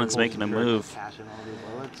your opponent's making a move.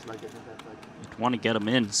 You want to get them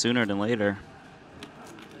in sooner than later.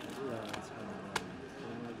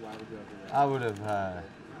 I would have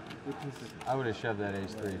shoved that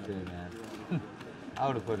ace-3 too, man. I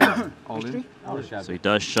would have put it All in? I would have shoved So he it.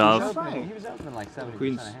 does shove. He was opening like 70%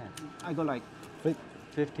 Queens. of hand. I got like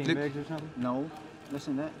 15 bigs or something? no, less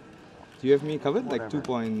than that. Do you have me covered? Like 2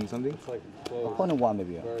 point something? Point one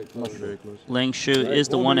maybe. Not sure. Very close. Lang Shu is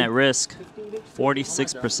the one at risk.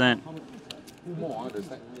 46%.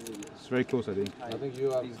 It's very close, I think. I think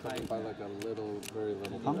you have something by like a little, very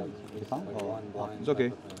little. It's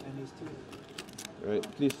okay. Alright,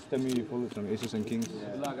 please tell me you followed some aces and kings.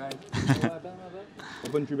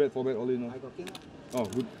 Open 3-bet, 4-bet, all in. Oh,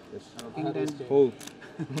 good. Yes. King 10. Hold.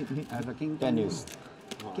 I have a king 10 used.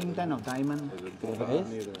 King 10 of diamond.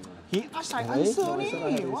 He asked I answer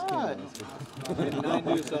only. What?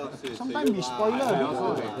 Sometimes you spoiler.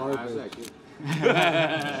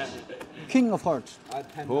 King of hearts.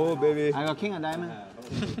 Hold, baby. I got king of diamond.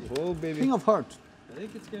 Hold, baby. King of hearts. I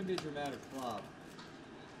think it's going to be a dramatic flop.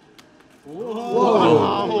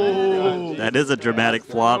 That is a dramatic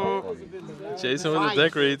flop. Jason with the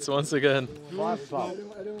deck reads once again.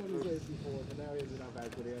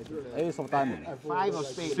 Ace of diamond. 5 of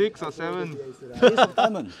spades. 6 or 7. Ace of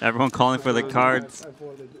diamond. Everyone calling for the cards.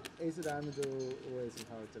 Ace of diamonds or ace of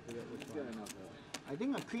hearts. I forget which one. I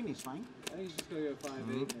think a queen is fine. I think he's just going to go 5-8 and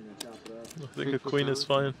then chop it up. I think a queen is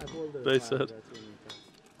fine, they said.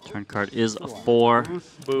 Turn card is a 4.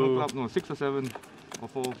 Boo. No, 6 or 7 or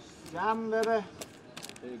 4. Jam, baby.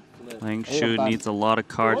 Lang Shu needs a lot of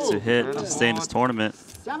cards to hit to stay in this tournament.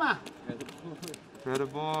 Yama. Feather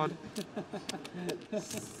board.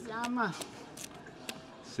 Yama.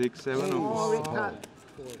 6, 7 or 4.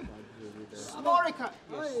 Snorri cut.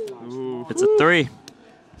 Ooh. It's a 3.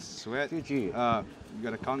 Sweat. You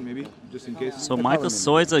gotta count maybe, just in case. So Michael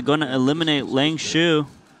Soiza going to eliminate Lang Shu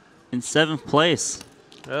in 7th place.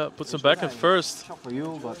 Yeah, puts him back in first. Shot for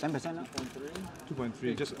you, got 10% now.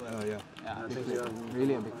 2.3, just, yeah. Yeah, big flip.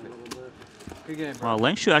 Really a big flip. Good game, bro. Wow,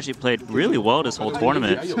 Lang Shu actually played really well this whole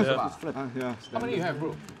tournament. Yeah. How many you have,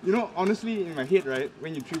 bro? You know, honestly, in my head, right,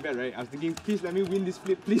 when you 3-bet, right, I was thinking, please let me win this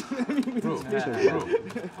flip, please let me win this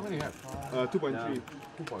flip. How many you have? 2.3.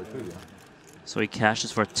 2.3, yeah. So he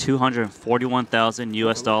cashes for $241,000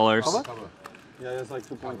 US dollars. Yeah, that's like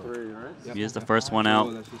 2.3, right? He is the first one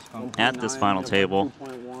out at this final table.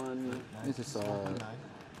 2.1. This is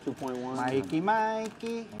 2.1.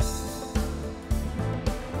 Mikey.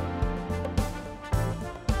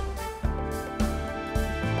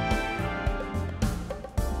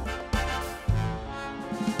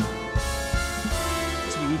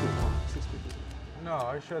 No,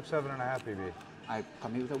 I should have 7.5 BB. I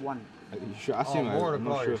commuted 1. You should ask him. More to I'm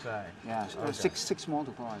call, not you're sure. saying. Yeah, Okay. six more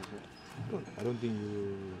to call. I don't think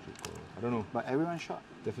you should call. I don't know. But everyone shot.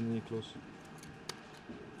 Definitely close.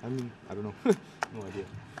 I mean, I don't know. No idea.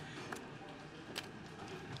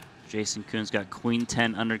 Jason Kuhn's got Queen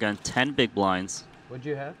 10 undergun 10 big blinds. What'd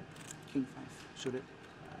you have? King 5. Shoot it.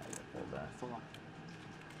 Hold that. Full on.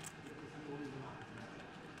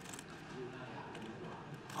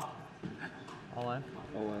 All in?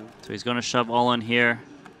 So he's going to shove all in here.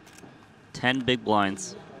 10 big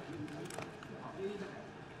blinds.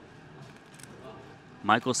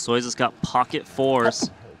 Michael Soiza's got pocket 4s.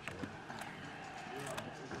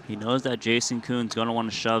 He knows that Jason Kuhn's going to want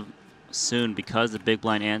to shove soon because the big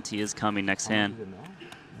blind ante is coming next hand.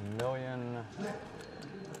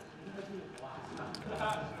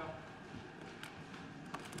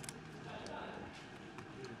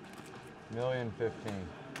 Million 15.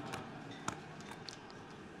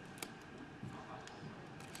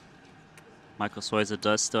 Michael Soiza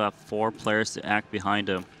does still have 4 players to act behind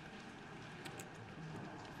him.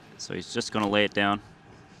 So he's just going to lay it down.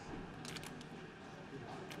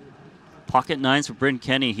 Pocket 9s for Bryn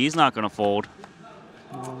Kenny. He's not going to fold.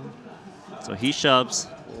 So he shoves.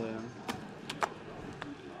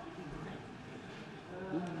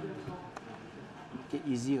 Get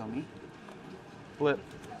easy on me. Flip.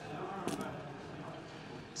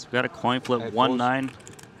 So we got a coin flip 1-9.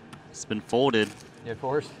 It's been folded. Yeah,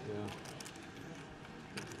 force. Yeah.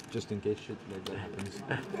 Just in case shit like that happens.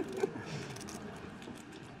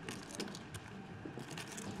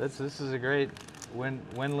 This is a great win,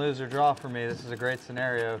 lose, or draw for me. This is a great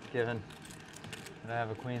scenario given that I have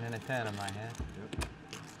a queen and a 10 in my hand. Yep.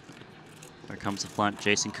 There comes the front.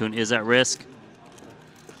 Jason Koon is at risk.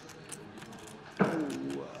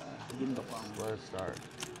 Slow start.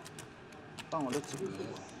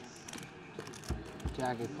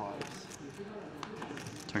 Jagged cards.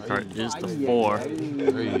 Turn card is the 4.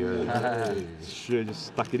 Sure, just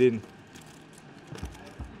stuck it in.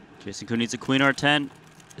 Jason Koon needs a queen or 10.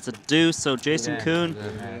 It's a deuce, so Jason Koon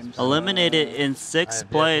eliminated in 6th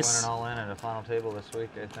place. Winning all in at a final table this week,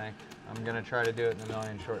 I think. I'm gonna try to do it in the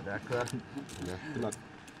million short deck though. Good luck.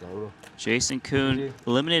 Go. Jason Koon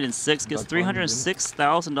eliminated in 6th, gets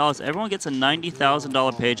 $306,000. Everyone gets a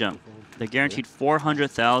 $90,000 pay jump. They're guaranteed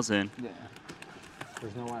 $400,000. Yeah.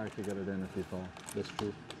 There's no way I could get it in if you fall. That's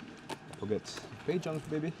true. Forget. Pay jumps,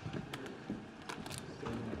 baby.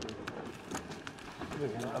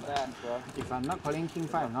 Not bad, bro. If I'm not calling King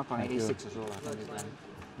 5, I'm not calling A6 as well.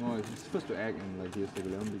 No, it's supposed to act and like he has like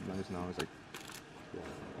 11 big blinds now. It's like.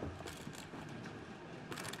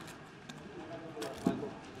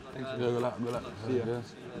 Good luck. See ya.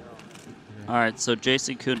 All right, so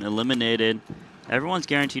Jason Koon eliminated. Everyone's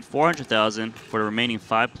guaranteed $400,000 for the remaining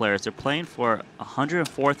 5 players. They're playing for a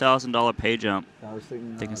 $104,000 pay jump.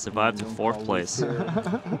 They can survive to 4th place.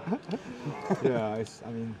 Yeah, I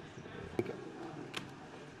mean.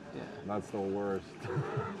 That's the worst.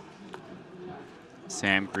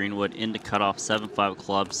 Sam Greenwood into cutoff, 7-5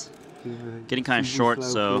 clubs. Getting kind of short,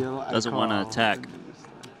 so doesn't want to attack.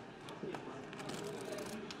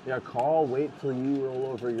 Yeah, call, wait till you roll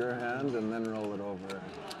over your hand, and then roll it over.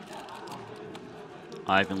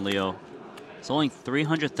 Ivan Leo. It's only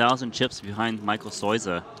 300,000 chips behind Michael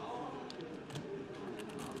Soiza.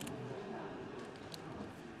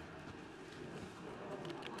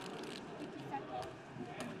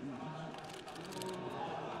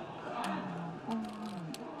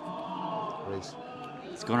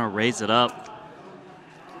 It's going to raise it up.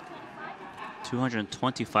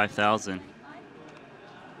 225,000.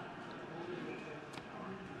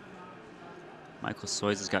 Michael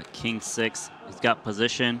Soiza's got King 6. He's got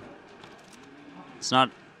position. It's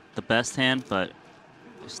not the best hand, but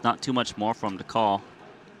it's not too much more for him to call.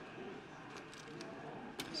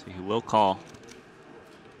 So he will call.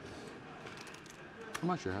 How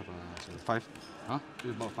much you have? 5. Huh? It's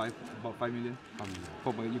about 5 million.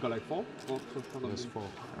 You got like 4? Yes, 4.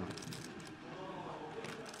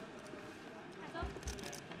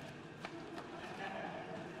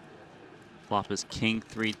 Flop is King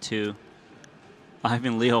 3-2.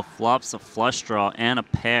 Ivan Leo flops a flush draw and a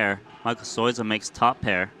pair. Michael Soiza makes top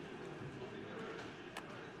pair.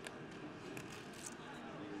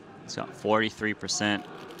 He's got 43%.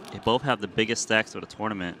 They both have the biggest stacks of the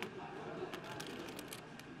tournament.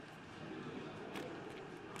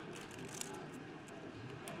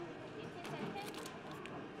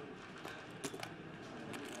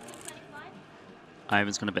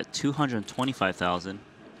 Ivan's going to bet 225,000.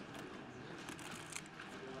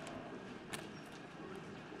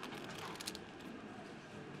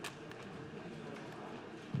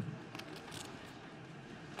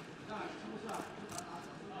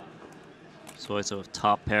 Soiza with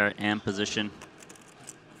top pair and position.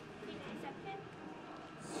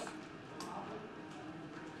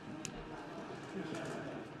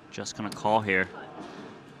 Just going to call here.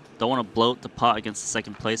 Don't want to bloat the pot against the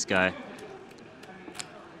second place guy.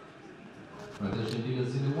 Attention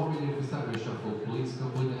dealers, in the 1 minute freestyle shuffle, please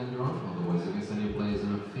complete the hand draw, otherwise you can send your players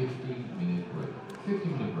on a 15-minute break.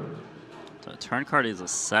 15-minute break. The turn card is a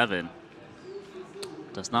 7.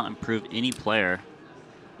 Does not improve any player.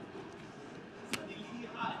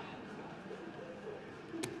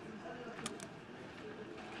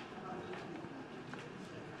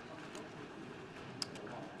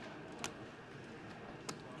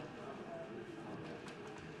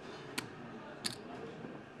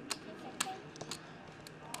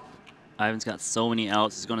 Ivan's got so many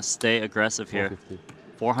outs. He's going to stay aggressive here.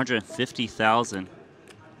 450,000.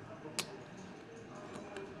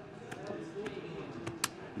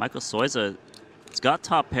 Michael Soiza has got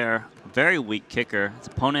top pair, very weak kicker. His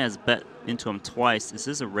opponent has bet into him twice. This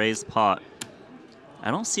is a raised pot.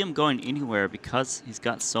 I don't see him going anywhere because he's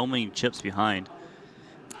got so many chips behind.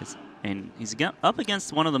 And he's up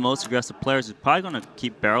against one of the most aggressive players who's probably going to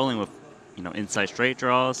keep barreling with, you know, inside straight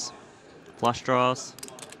draws, flush draws.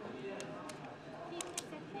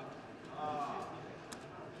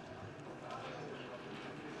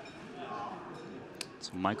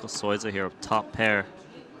 So Michael Soiza here with top pair.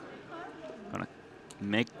 Gonna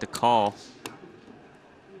make the call.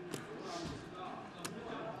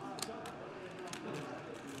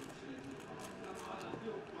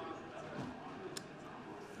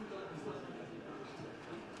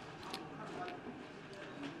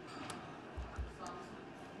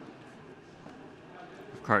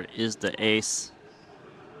 river card is the ace.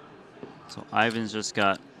 So Ivan's just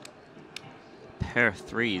got a pair of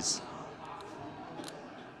threes.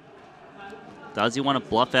 Does he want to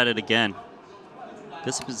bluff at it again?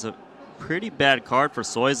 This is a pretty bad card for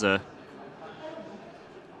Soiza.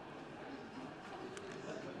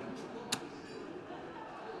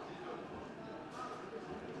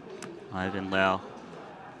 Ivan Lau.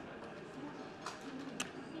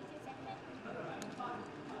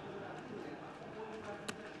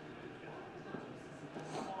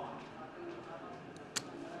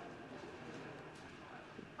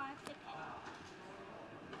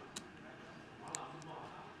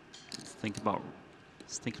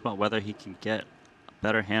 Let's think about whether he can get a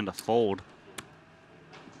better hand to fold.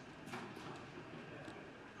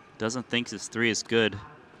 Doesn't think his three is good.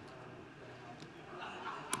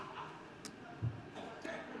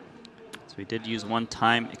 So he did use one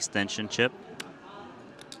time extension chip.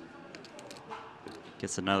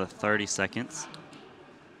 Gets another 30 seconds.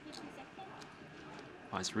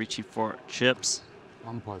 Oh, he's reaching for chips.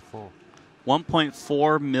 1.4.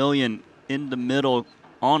 1.4 million in the middle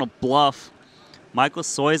on a bluff. Michael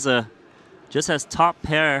Soiza just has top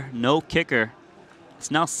pair, no kicker.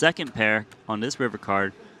 It's now second pair on this river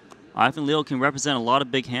card. Ivan Leo can represent a lot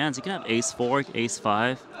of big hands. He can have ace 4, ace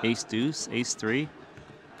 5, ace deuce, ace 3.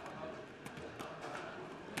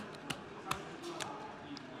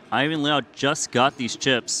 Ivan Leo just got these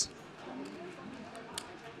chips.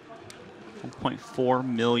 1.4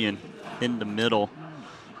 million in the middle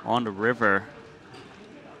on the river.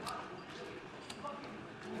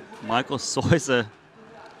 Michael Soiza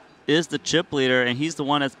is the chip leader, and he's the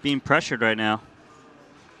one that's being pressured right now.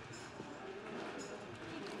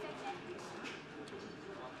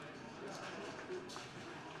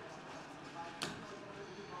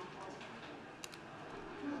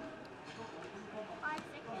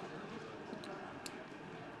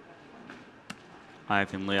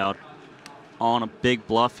 Ivan Liao on a big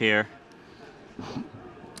bluff here.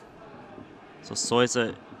 So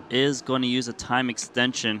Soiza is going to use a time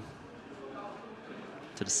extension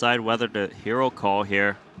to decide whether to hero call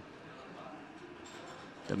here.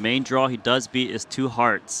 The main draw he does beat is 2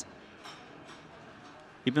 hearts.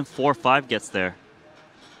 Even 4-5 gets there.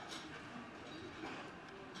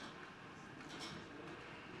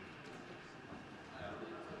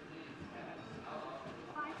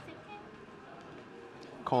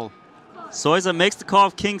 Call. Soiza makes the call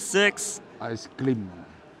of king 6. Ice cream.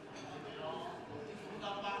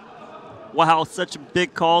 Wow, such a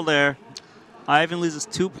big call there. Ivan loses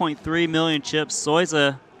 2.3 million chips.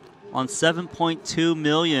 Soiza on 7.2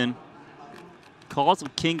 million. Calls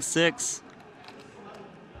with king 6.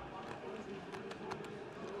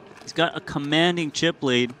 He's got a commanding chip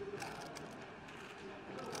lead.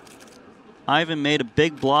 Ivan made a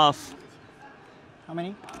big bluff. How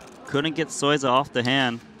many? Couldn't get Soiza off the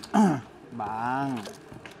hand. Bang.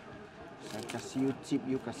 Saya kasih you chip,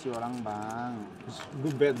 you kasih orang bang.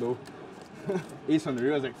 Good bet though. Ace on the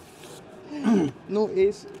river, I was like, no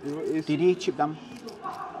ace, river ace. Did he chip them?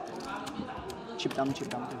 Chip them, chip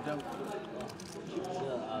them.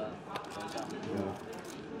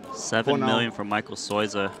 7 million for Michael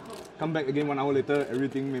Soiza. Come back again 1 hour later,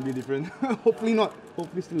 everything may be different. Hopefully not.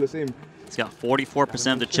 Hopefully still the same. He's got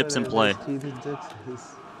 44% of the chips in play.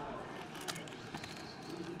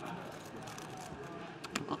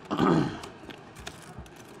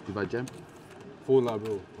 You buy jam? Full lah,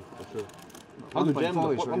 bro. For sure. How to jam?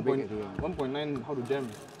 1.4 is really big at the end. 1.9, how to jam?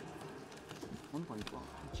 1.4.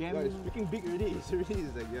 Jam. Yeah, it's freaking big already. It's already,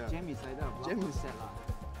 it's like, yeah. Jam is like that. Jam is set lah.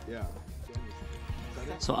 Yeah.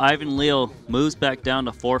 So Ivan Leo moves back down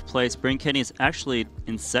to 4th place. Bryn Kenny is actually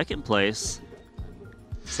in 2nd place.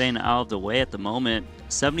 Staying out of the way at the moment.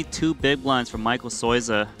 72 big blinds for Michael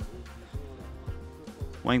Soiza.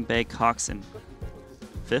 Wang Bei Cox in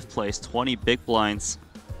 5th place, 20 big blinds.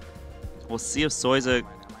 We'll see if Soiza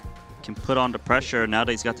can put on the pressure now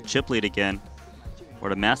that he's got the chip lead again. Or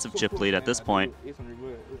the massive chip lead at this point.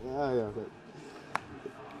 Yeah.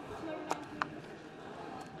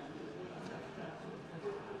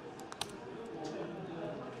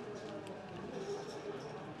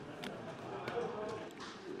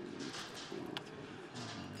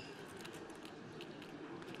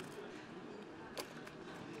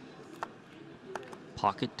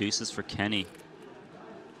 Pocket deuces for Kenny.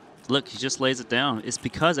 Look, he just lays it down. It's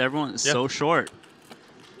because everyone is so short.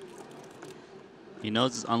 He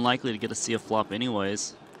knows it's unlikely to get to see a flop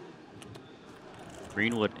anyways.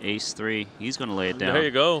 Greenwood, ace 3. He's going to lay it down. There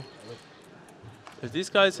you go. If these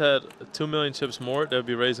guys had 2 million chips more, they'd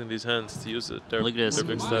be raising these hands to use it. Look at this. They're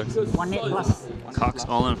big stacks. 1-8 plus. Cox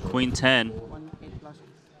all in Queen 10. 1-8 plus.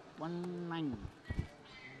 1-9.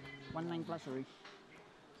 19 plus, sorry.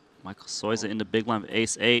 Michael Soiza in the big line of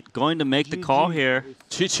ace-8. Going to make the call here.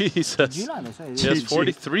 GG, he says. He has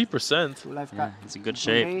 43%. Yeah, he's in good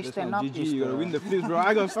shape. Stand up GG, is you gotta win the flips, bro.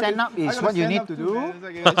 I gotta stand up is what you need to do.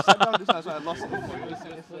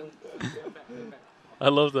 I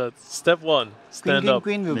love that. Step 1, stand up.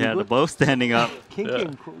 Queen will be Yeah, they're good. both standing up,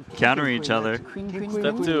 King, countering each other.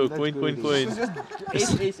 Step 2, queen, queen, queen.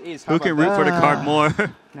 Ace. Who can root for the card more?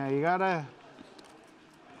 Now you gotta.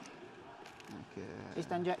 Okay. Ace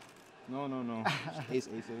 10 jack. No. Ace.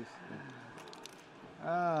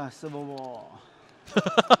 Silver ball.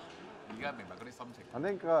 I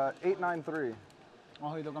think 893.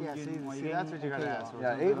 Oh, you don't Yeah, see, that's what you gotta ask.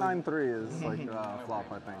 Yeah, 893 is like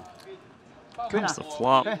flop, I think. Comes the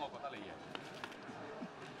flop.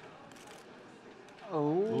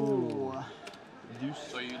 Oh.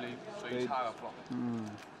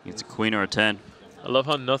 It's a queen or a 10. I love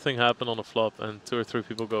how nothing happened on the flop and 2 or 3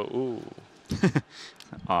 people go, ooh.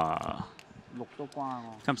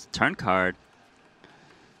 Comes the turn card.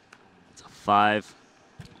 It's a 5.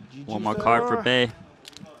 One more card for Bay.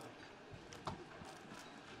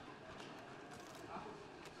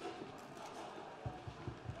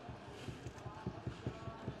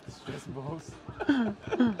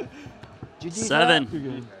 GG,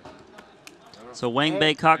 7. So Wang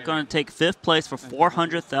Baycock going to take 5th place for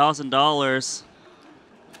 $400,000.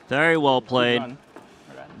 Very well played.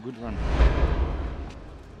 Good run.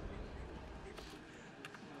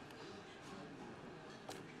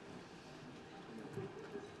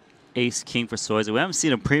 Ace King for Soiza. We haven't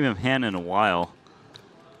seen a premium hand in a while.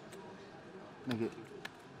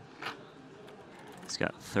 He's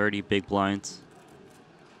got 30 big blinds.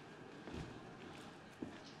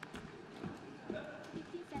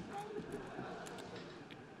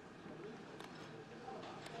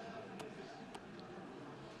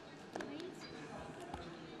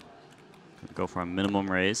 Go for a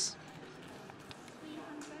minimum raise.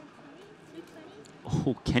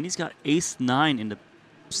 Oh, Kenny's got ace-9 in the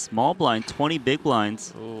small blind, 20 big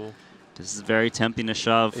blinds. Ooh. This is very tempting to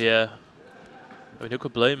shove. Yeah. I mean, who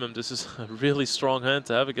could blame him? This is a really strong hand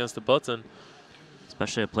to have against the button.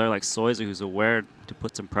 Especially a player like Soiza who's aware to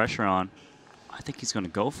put some pressure on. I think he's going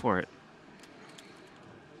to go for it.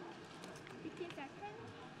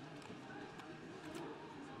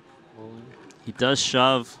 He does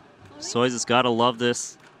shove. Soiza's got to love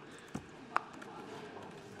this.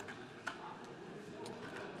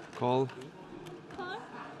 Call.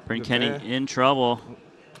 Bryn Kenny in trouble.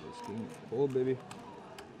 Hold, baby.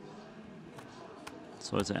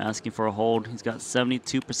 Soiza asking for a hold. He's got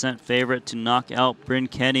 72% favorite to knock out Bryn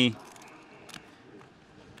Kenny.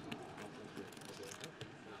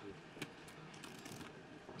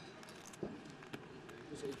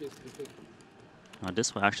 Now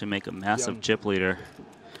this will actually make a massive chip leader.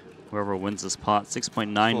 Whoever wins this pot,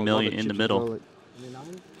 6.9 million in the middle.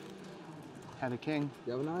 Had a king.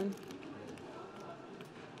 You have a 9?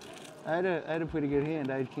 I had a pretty good hand.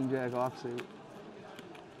 I had king jack offsuit.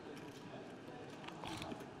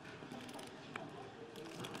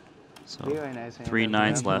 So Very nice hand. 3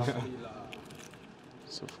 9s left.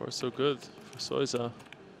 So far, so good for Soiza.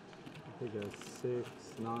 I think a 6,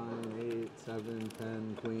 9, 8, 7,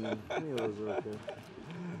 10, queen. Any of those are okay.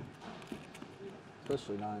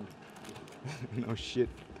 Especially 9. No shit.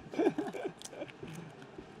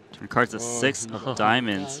 Turn cards a 6 of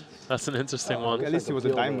diamonds. That's an interesting one. At least it was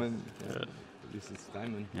a diamond. Yeah. At least it's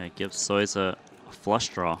diamond. Yeah, it gives Soiza a flush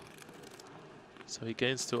draw. So he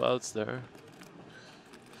gains 2 outs there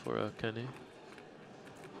for Kenny.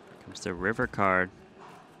 Comes the river card.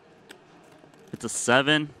 It's a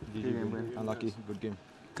 7. Unlucky. Good game.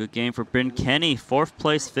 Good game for Bryn Kenny, 4th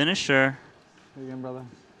place finisher. Good game, brother.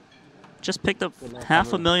 Just picked up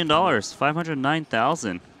 $500,000,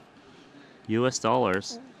 509,000 US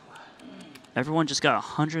dollars. Everyone just got a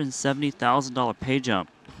 $170,000 pay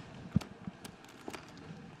jump.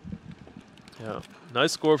 Yeah,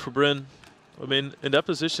 nice score for Bryn. I mean, in that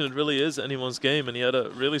position, it really is anyone's game, and he had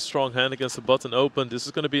a really strong hand against the button open. This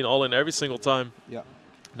is going to be an all-in every single time. Yeah.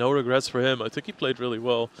 No regrets for him. I think he played really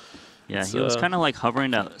well. Yeah, he was kind of like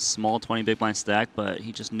hovering that small 20 big blind stack, but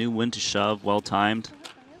he just knew when to shove, well-timed.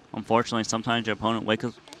 Unfortunately, sometimes your opponent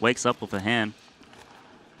wakes up with a hand.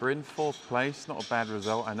 Bryn, 4th place, not a bad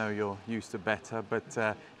result. I know you're used to better, but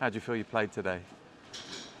how do you feel you played today?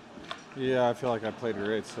 Yeah, I feel like I played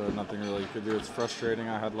great, so nothing really you could do. It's frustrating.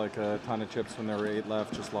 I had like a ton of chips when there were 8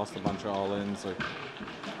 left, just lost a bunch of all-ins. Like,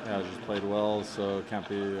 yeah, I just played well, so can't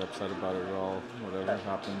be upset about it at all. Whatever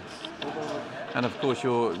happens. And of course,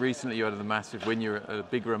 recently you had the massive win. You're a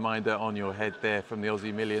big reminder on your head there from the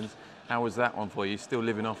Aussie Millions. How was that one for you? Still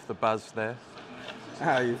living off the buzz there?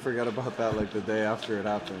 You forget about that like the day after it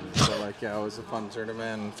happened. So like, yeah, it was a fun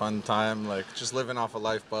tournament, fun time, like just living off a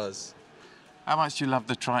life buzz. How much do you love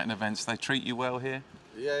the Triton events? They treat you well here?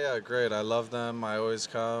 Yeah, great. I love them. I always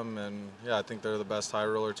come, and yeah, I think they're the best high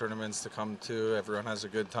roller tournaments to come to. Everyone has a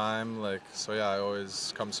good time, like, so yeah, I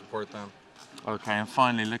always come support them. Okay, and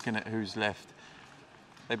finally looking at who's left.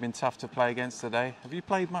 They've been tough to play against today. Have you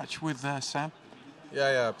played much with Sam?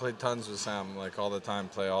 Yeah, I played tons with Sam, like all the time,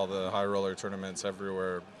 play all the high roller tournaments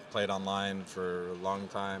everywhere, played online for a long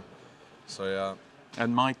time, so yeah.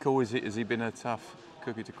 And Michael, has he been a tough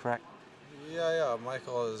cookie to crack? Yeah,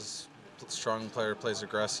 Michael is a strong player, plays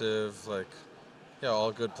aggressive, like, yeah,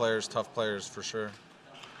 all good players, tough players for sure.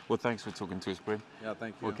 Well, thanks for talking to us, Bryn. Yeah,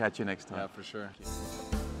 thank you. We'll catch you next time. Yeah, for sure.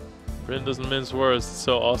 Bryn doesn't mince words, it's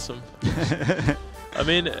so awesome. I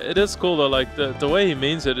mean, it is cool though, like the way he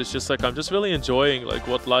means it is just like, I'm just really enjoying like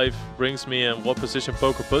what life brings me and what position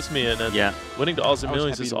poker puts me in, and yeah, winning the Aussie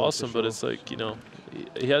Millions is awesome, but it's like, you know,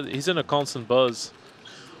 he's in a constant buzz.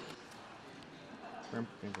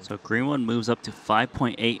 So Greenwood moves up to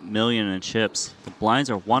 5.8 million in chips. The blinds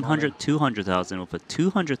are 100, 200,000 with a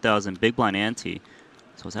 200,000 big blind ante.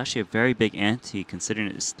 So it's actually a very big ante considering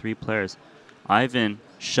it's 3 players. Ivan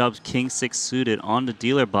shoves King 6 suited on the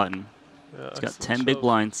dealer button. Yeah, he's got 10 big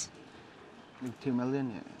blinds. 2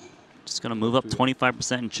 million, yeah. Just gonna move up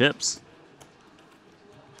 25% in chips.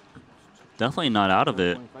 Definitely not out of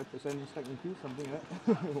it. 25% stack increase, something like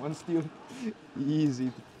that. 1 steal. Easy.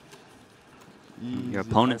 Your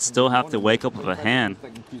opponents still have to wake up with a hand.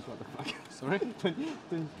 Sorry?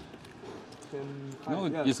 No,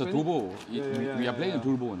 it's a turbo. We are playing a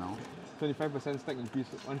turbo now. 25% stack increase,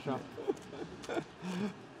 1 shot.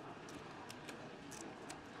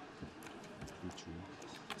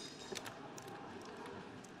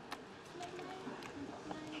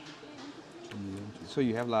 So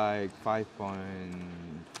you have like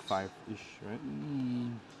 5.5-ish, right?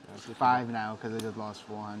 5 now because I just lost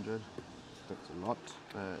 400. That's a lot.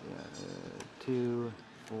 But yeah, 2,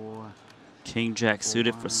 4. King Jack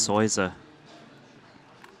suited for Soiza.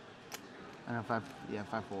 I know 5. Yeah,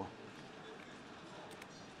 5-4.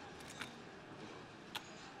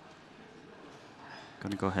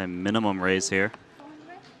 Gonna go ahead and minimum raise here.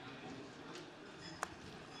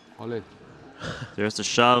 There's the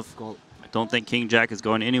shove. I don't think King Jack is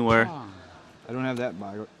going anywhere. I don't have that, but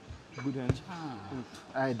I got good hands.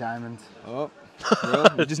 I had diamonds. Oh, well,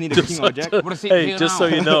 you just need a king or a jack. Hey, just so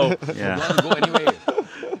you know. Yeah. Go anyway.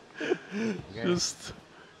 Just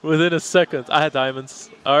within a second, I had diamonds.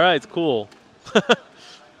 All right, cool.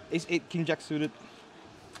 Ace-8, king jack suited.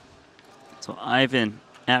 So Ivan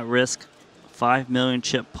at risk, 5 million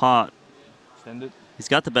chip pot. Send it. He's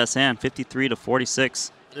got the best hand, 53 to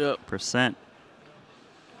 46%. Yep.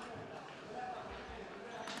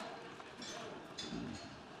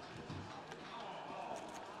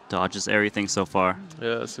 Dodges everything so far.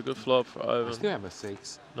 Yeah, it's a good flop for Ivan. I still have a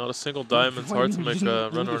 6. Not a single diamond. It's hard to make a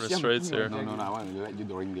runner on the straights here. No, I want to let you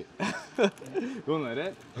the ringgit. Don't like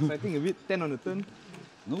that. Exciting a bit. 10 on the turn.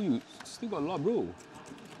 No, you still got a lot, bro.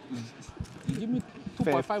 You give me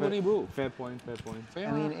 2.5 only, bro. Fair point, fair point. Fair.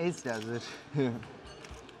 I mean, Ace does it.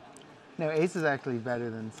 No, Ace is actually better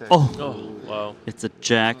than 6. Oh, wow. It's a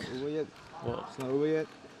jack. Not over yet. Well, It's not over yet.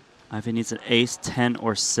 Ivan needs an ace, 10,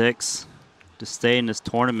 or 6 to stay in this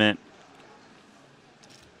tournament.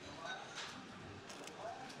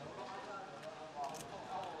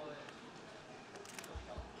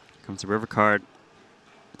 Comes the river card.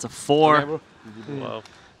 It's a 4. Okay, wow.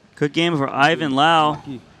 Good game for Ivan Lau.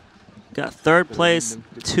 Got 3rd place,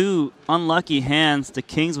 2 unlucky hands. The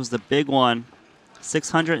Kings was the big one.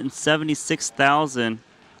 676,000.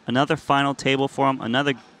 Another final table for him.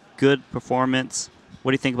 Another good performance.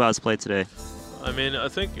 What do you think about his play today? I mean, I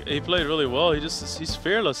think he played really well. He's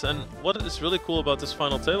fearless. And what is really cool about this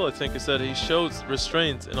final table, I think, is that he showed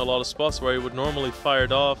restraint in a lot of spots where he would normally fire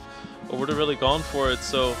it off or would have really gone for it.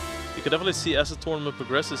 So you could definitely see as the tournament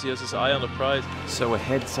progresses, he has his eye on the prize. So a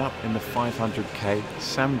heads up in the 500k,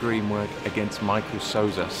 Sam Greenwood against Michael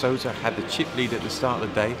Souza. Souza had the chip lead at the start of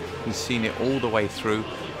the day. He's seen it all the way through,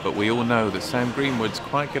 but we all know that Sam Greenwood's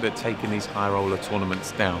quite good at taking these high roller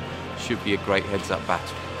tournaments down. Should be a great heads up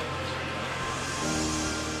battle.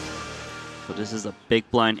 So this is a big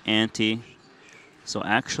blind ante. So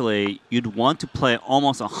actually, you'd want to play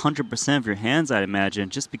almost 100% of your hands, I'd imagine,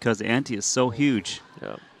 just because the ante is so huge.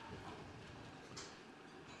 Yeah.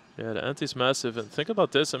 Yeah, the ante's massive. And think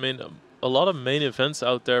about this. I mean, a lot of main events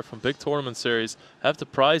out there from big tournament series have the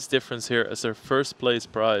prize difference here as their first place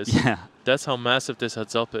prize. Yeah. That's how massive this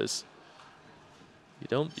heads up is. You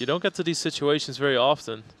don't get to these situations very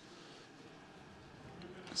often.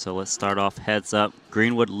 So let's start off heads up.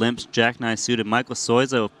 Greenwood limps Jack 9 suited. Michael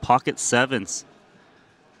Soiza with pocket 7s.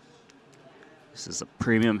 This is a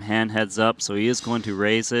premium hand heads up, so he is going to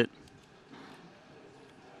raise it.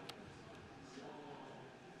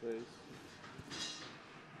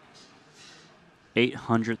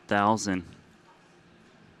 $800,000.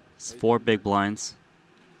 It's 4 big blinds.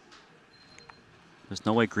 There's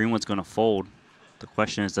no way Greenwood's going to fold. The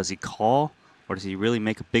question is, does he call or does he really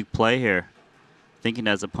make a big play here? Thinking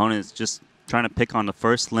that his opponent is just trying to pick on the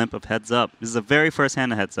first limp of heads up. This is the very first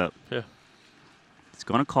hand of heads up. Yeah. He's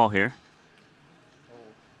going to call here.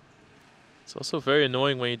 It's also very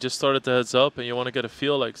annoying when you just started the heads up and you want to get a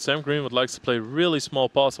feel. Like Sam Greenwood likes to play really small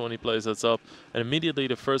pots when he plays heads up, and immediately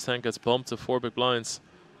the first hand gets bumped to 4 big blinds.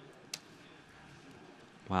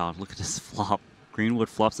 Wow, look at this flop. Greenwood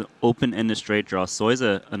flops an open-ended straight draw.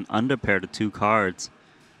 Soiza an underpair to 2 cards.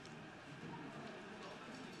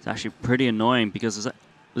 It's actually pretty annoying because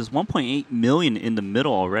there's 1.8 million in the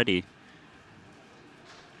middle already.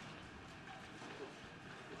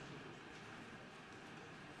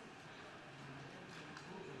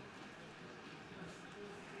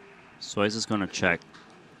 Soiza's going to check.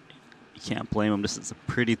 You can't blame him. This is a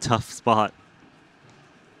pretty tough spot.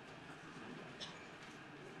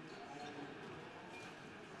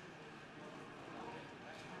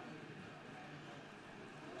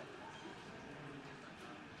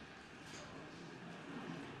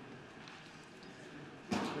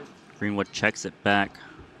 Greenwood checks it back.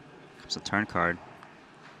 Comes a turn card.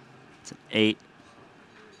 It's an 8.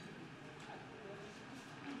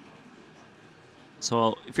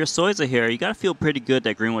 So if you're Soiza here, you got to feel pretty good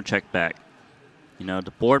that Greenwood checked back. You know, the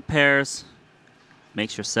board pairs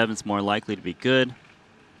makes your 7s more likely to be good.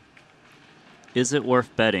 Is it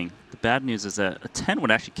worth betting? The bad news is that a 10 would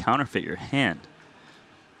actually counterfeit your hand.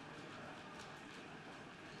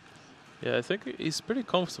 Yeah, I think he's pretty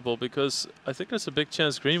comfortable because I think there's a big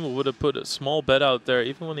chance Greenwood would have put a small bet out there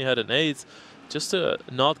even when he had an 8, just to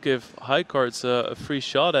not give high cards a free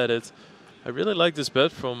shot at it. I really like this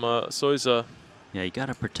bet from Soiza. Yeah, you got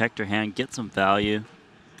to protect your hand, get some value.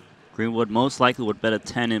 Greenwood most likely would bet a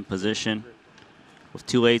 10 in position. With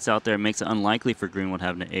 2 8s out there, it makes it unlikely for Greenwood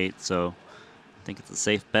having an 8, so I think it's a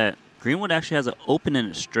safe bet. Greenwood actually has an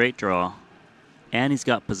open-ended straight draw, and he's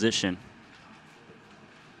got position.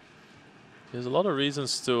 There's a lot of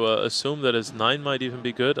reasons to assume that his 9 might even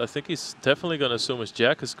be good. I think he's definitely going to assume his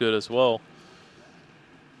Jack is good as well.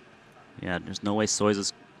 Yeah, there's no way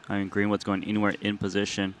Greenwood's going anywhere in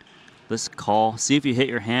position. Let's call. See if you hit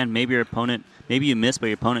your hand. Maybe your opponent, maybe you miss, but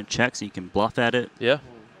your opponent checks, so you can bluff at it. Yeah.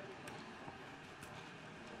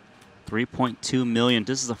 3.2 million.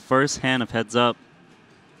 This is the first hand of heads up.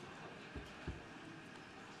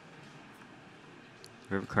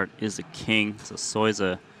 River card is a king, so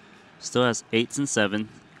Soiza still has 8s and 7s.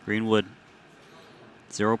 Greenwood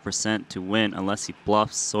 0% to win unless he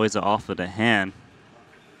bluffs Soiza off of the hand.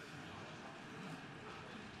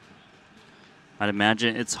 I'd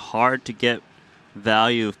imagine it's hard to get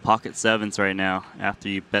value of pocket 7s right now after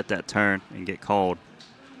you bet that turn and get called.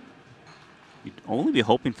 You'd only be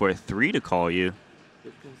hoping for a 3 to call you.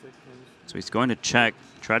 So he's going to check,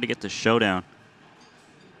 try to get the showdown.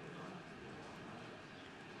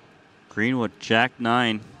 Greenwood, Jack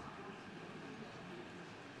 9.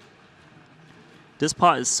 This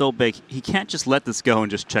pot is so big, he can't just let this go and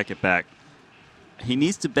just check it back. He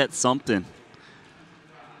needs to bet something.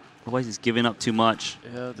 Otherwise, he's giving up too much.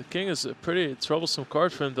 Yeah, the king is a pretty troublesome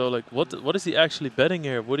card for him, though. Like, what is he actually betting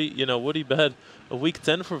here? Would he bet a weak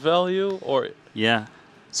 10 for value, or? Yeah.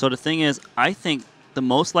 So the thing is, I think the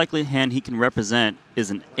most likely hand he can represent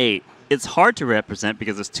is an 8. It's hard to represent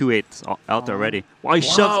because there's 2 8s out there already. Wow, he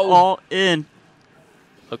shoves all in.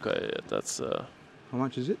 Okay, yeah, that's. How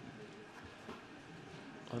much is it?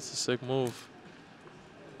 That's a sick move.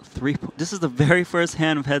 This is the very first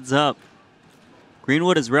hand of heads up.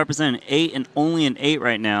 Greenwood is representing an 8 and only an 8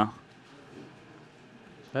 right now.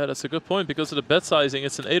 Yeah, that's a good point. Because of the bet sizing,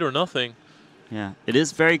 it's an 8 or nothing. Yeah, it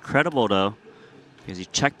is very credible, though, because you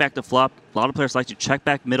check back the flop. A lot of players like to check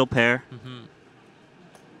back middle pair.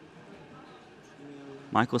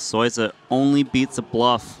 Michael Soiza only beats a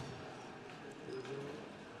bluff.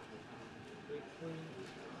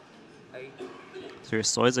 So you're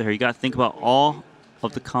Soiza here. You got to think about all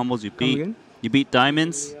of the combos you beat. You beat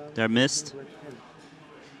diamonds. They're missed.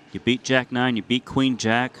 You beat Jack 9. You beat Queen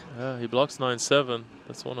Jack. Yeah, he blocks 9-7.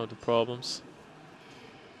 That's one of the problems.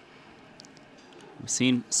 We've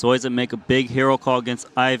seen Soiza make a big hero call against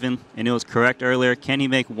Ivan, and it was correct earlier. Can he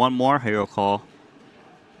make one more hero call?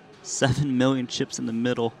 7 million chips in the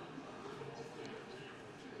middle.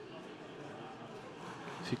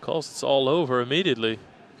 If he calls, it's all over immediately.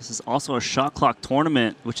 This is also a shot clock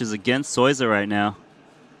tournament, which is against Soiza right now.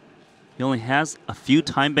 He only has a few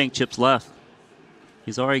time bank chips left.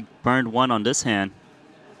 He's already burned one on this hand.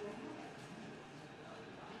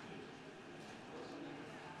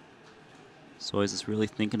 Soiza's really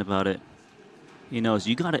thinking about it. He knows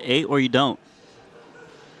you got an 8 or you don't.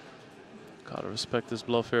 Gotta respect this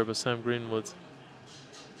bluff here by Sam Greenwood.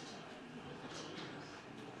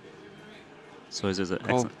 Soiza's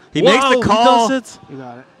excellent. He makes the call. He does it. You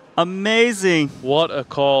got it. Amazing. What a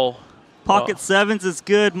call. Pocket sevens is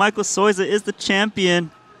good. Michael Soiza is the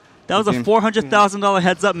champion. That was a $400,000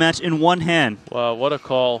 heads-up match in one hand. Wow, what a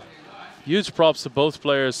call. Huge props to both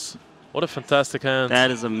players. What a fantastic hand.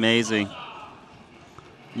 That is amazing.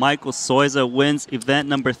 Michael Soiza wins event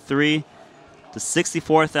number 3, the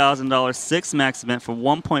 $64,000 six-max event for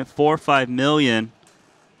 $1.45 million.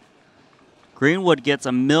 Greenwood gets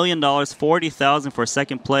 $1 million, $40,000 for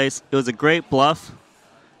second place. It was a great bluff.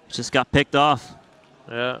 It just got picked off.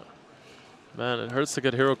 Yeah. Man, it hurts to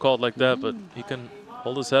get hero called like that, but he can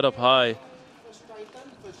hold his head up high.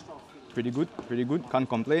 Pretty good, pretty good. Can't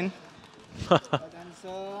complain.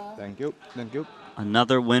 Thank you, thank you.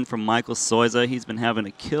 Another win from Michael Soiza. He's been having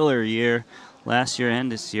a killer year last year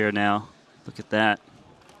and this year now. Look at that.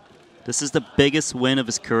 This is the biggest win of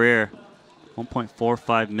his career,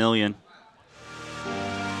 $1.45 million.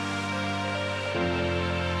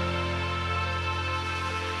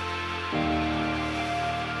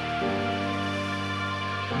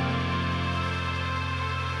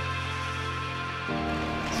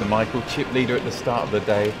 So Michael, chip leader at the start of the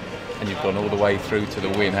day, and you've gone all the way through to the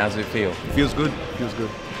win. How's it feel? Feels good, feels good.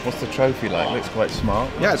 What's the trophy like? Looks quite smart.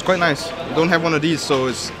 Yeah, it's quite nice. We don't have one of these, so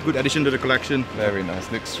it's a good addition to the collection. Very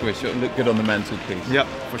nice. Looks swish. It'll look good on the mantelpiece. Yeah,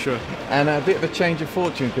 for sure. And a bit of a change of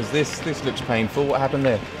fortune, because this looks painful. What happened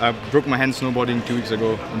there? I broke my hand snowboarding 2 weeks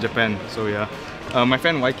ago in Japan, so yeah. My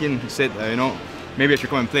friend Waikin said, you know, maybe I should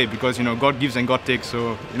come and play because, you know, God gives and God takes,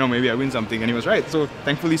 so, you know, maybe I win something. And he was right, so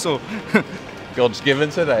thankfully so. God's given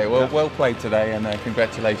today. Well, well played today, and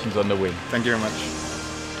congratulations on the win. Thank you very much.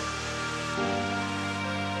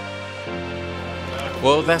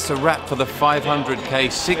 Well, that's a wrap for the 500k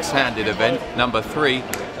six-handed event, number 3.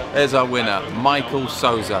 There's our winner, Michael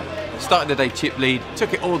Soiza. Started the day chip lead,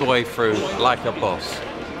 took it all the way through like a boss.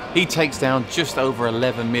 He takes down just over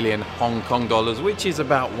 11 million Hong Kong dollars, which is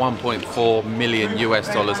about 1.4 million US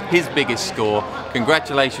dollars. His biggest score.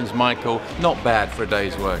 Congratulations, Michael. Not bad for a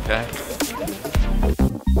day's work, eh?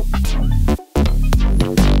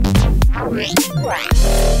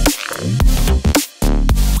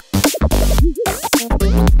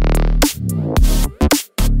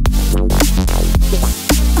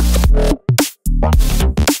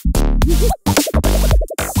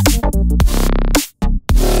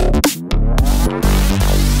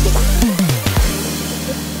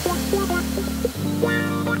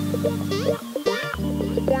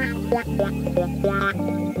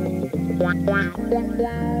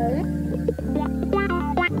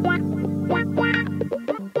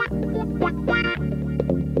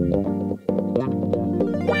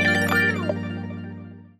 Wow.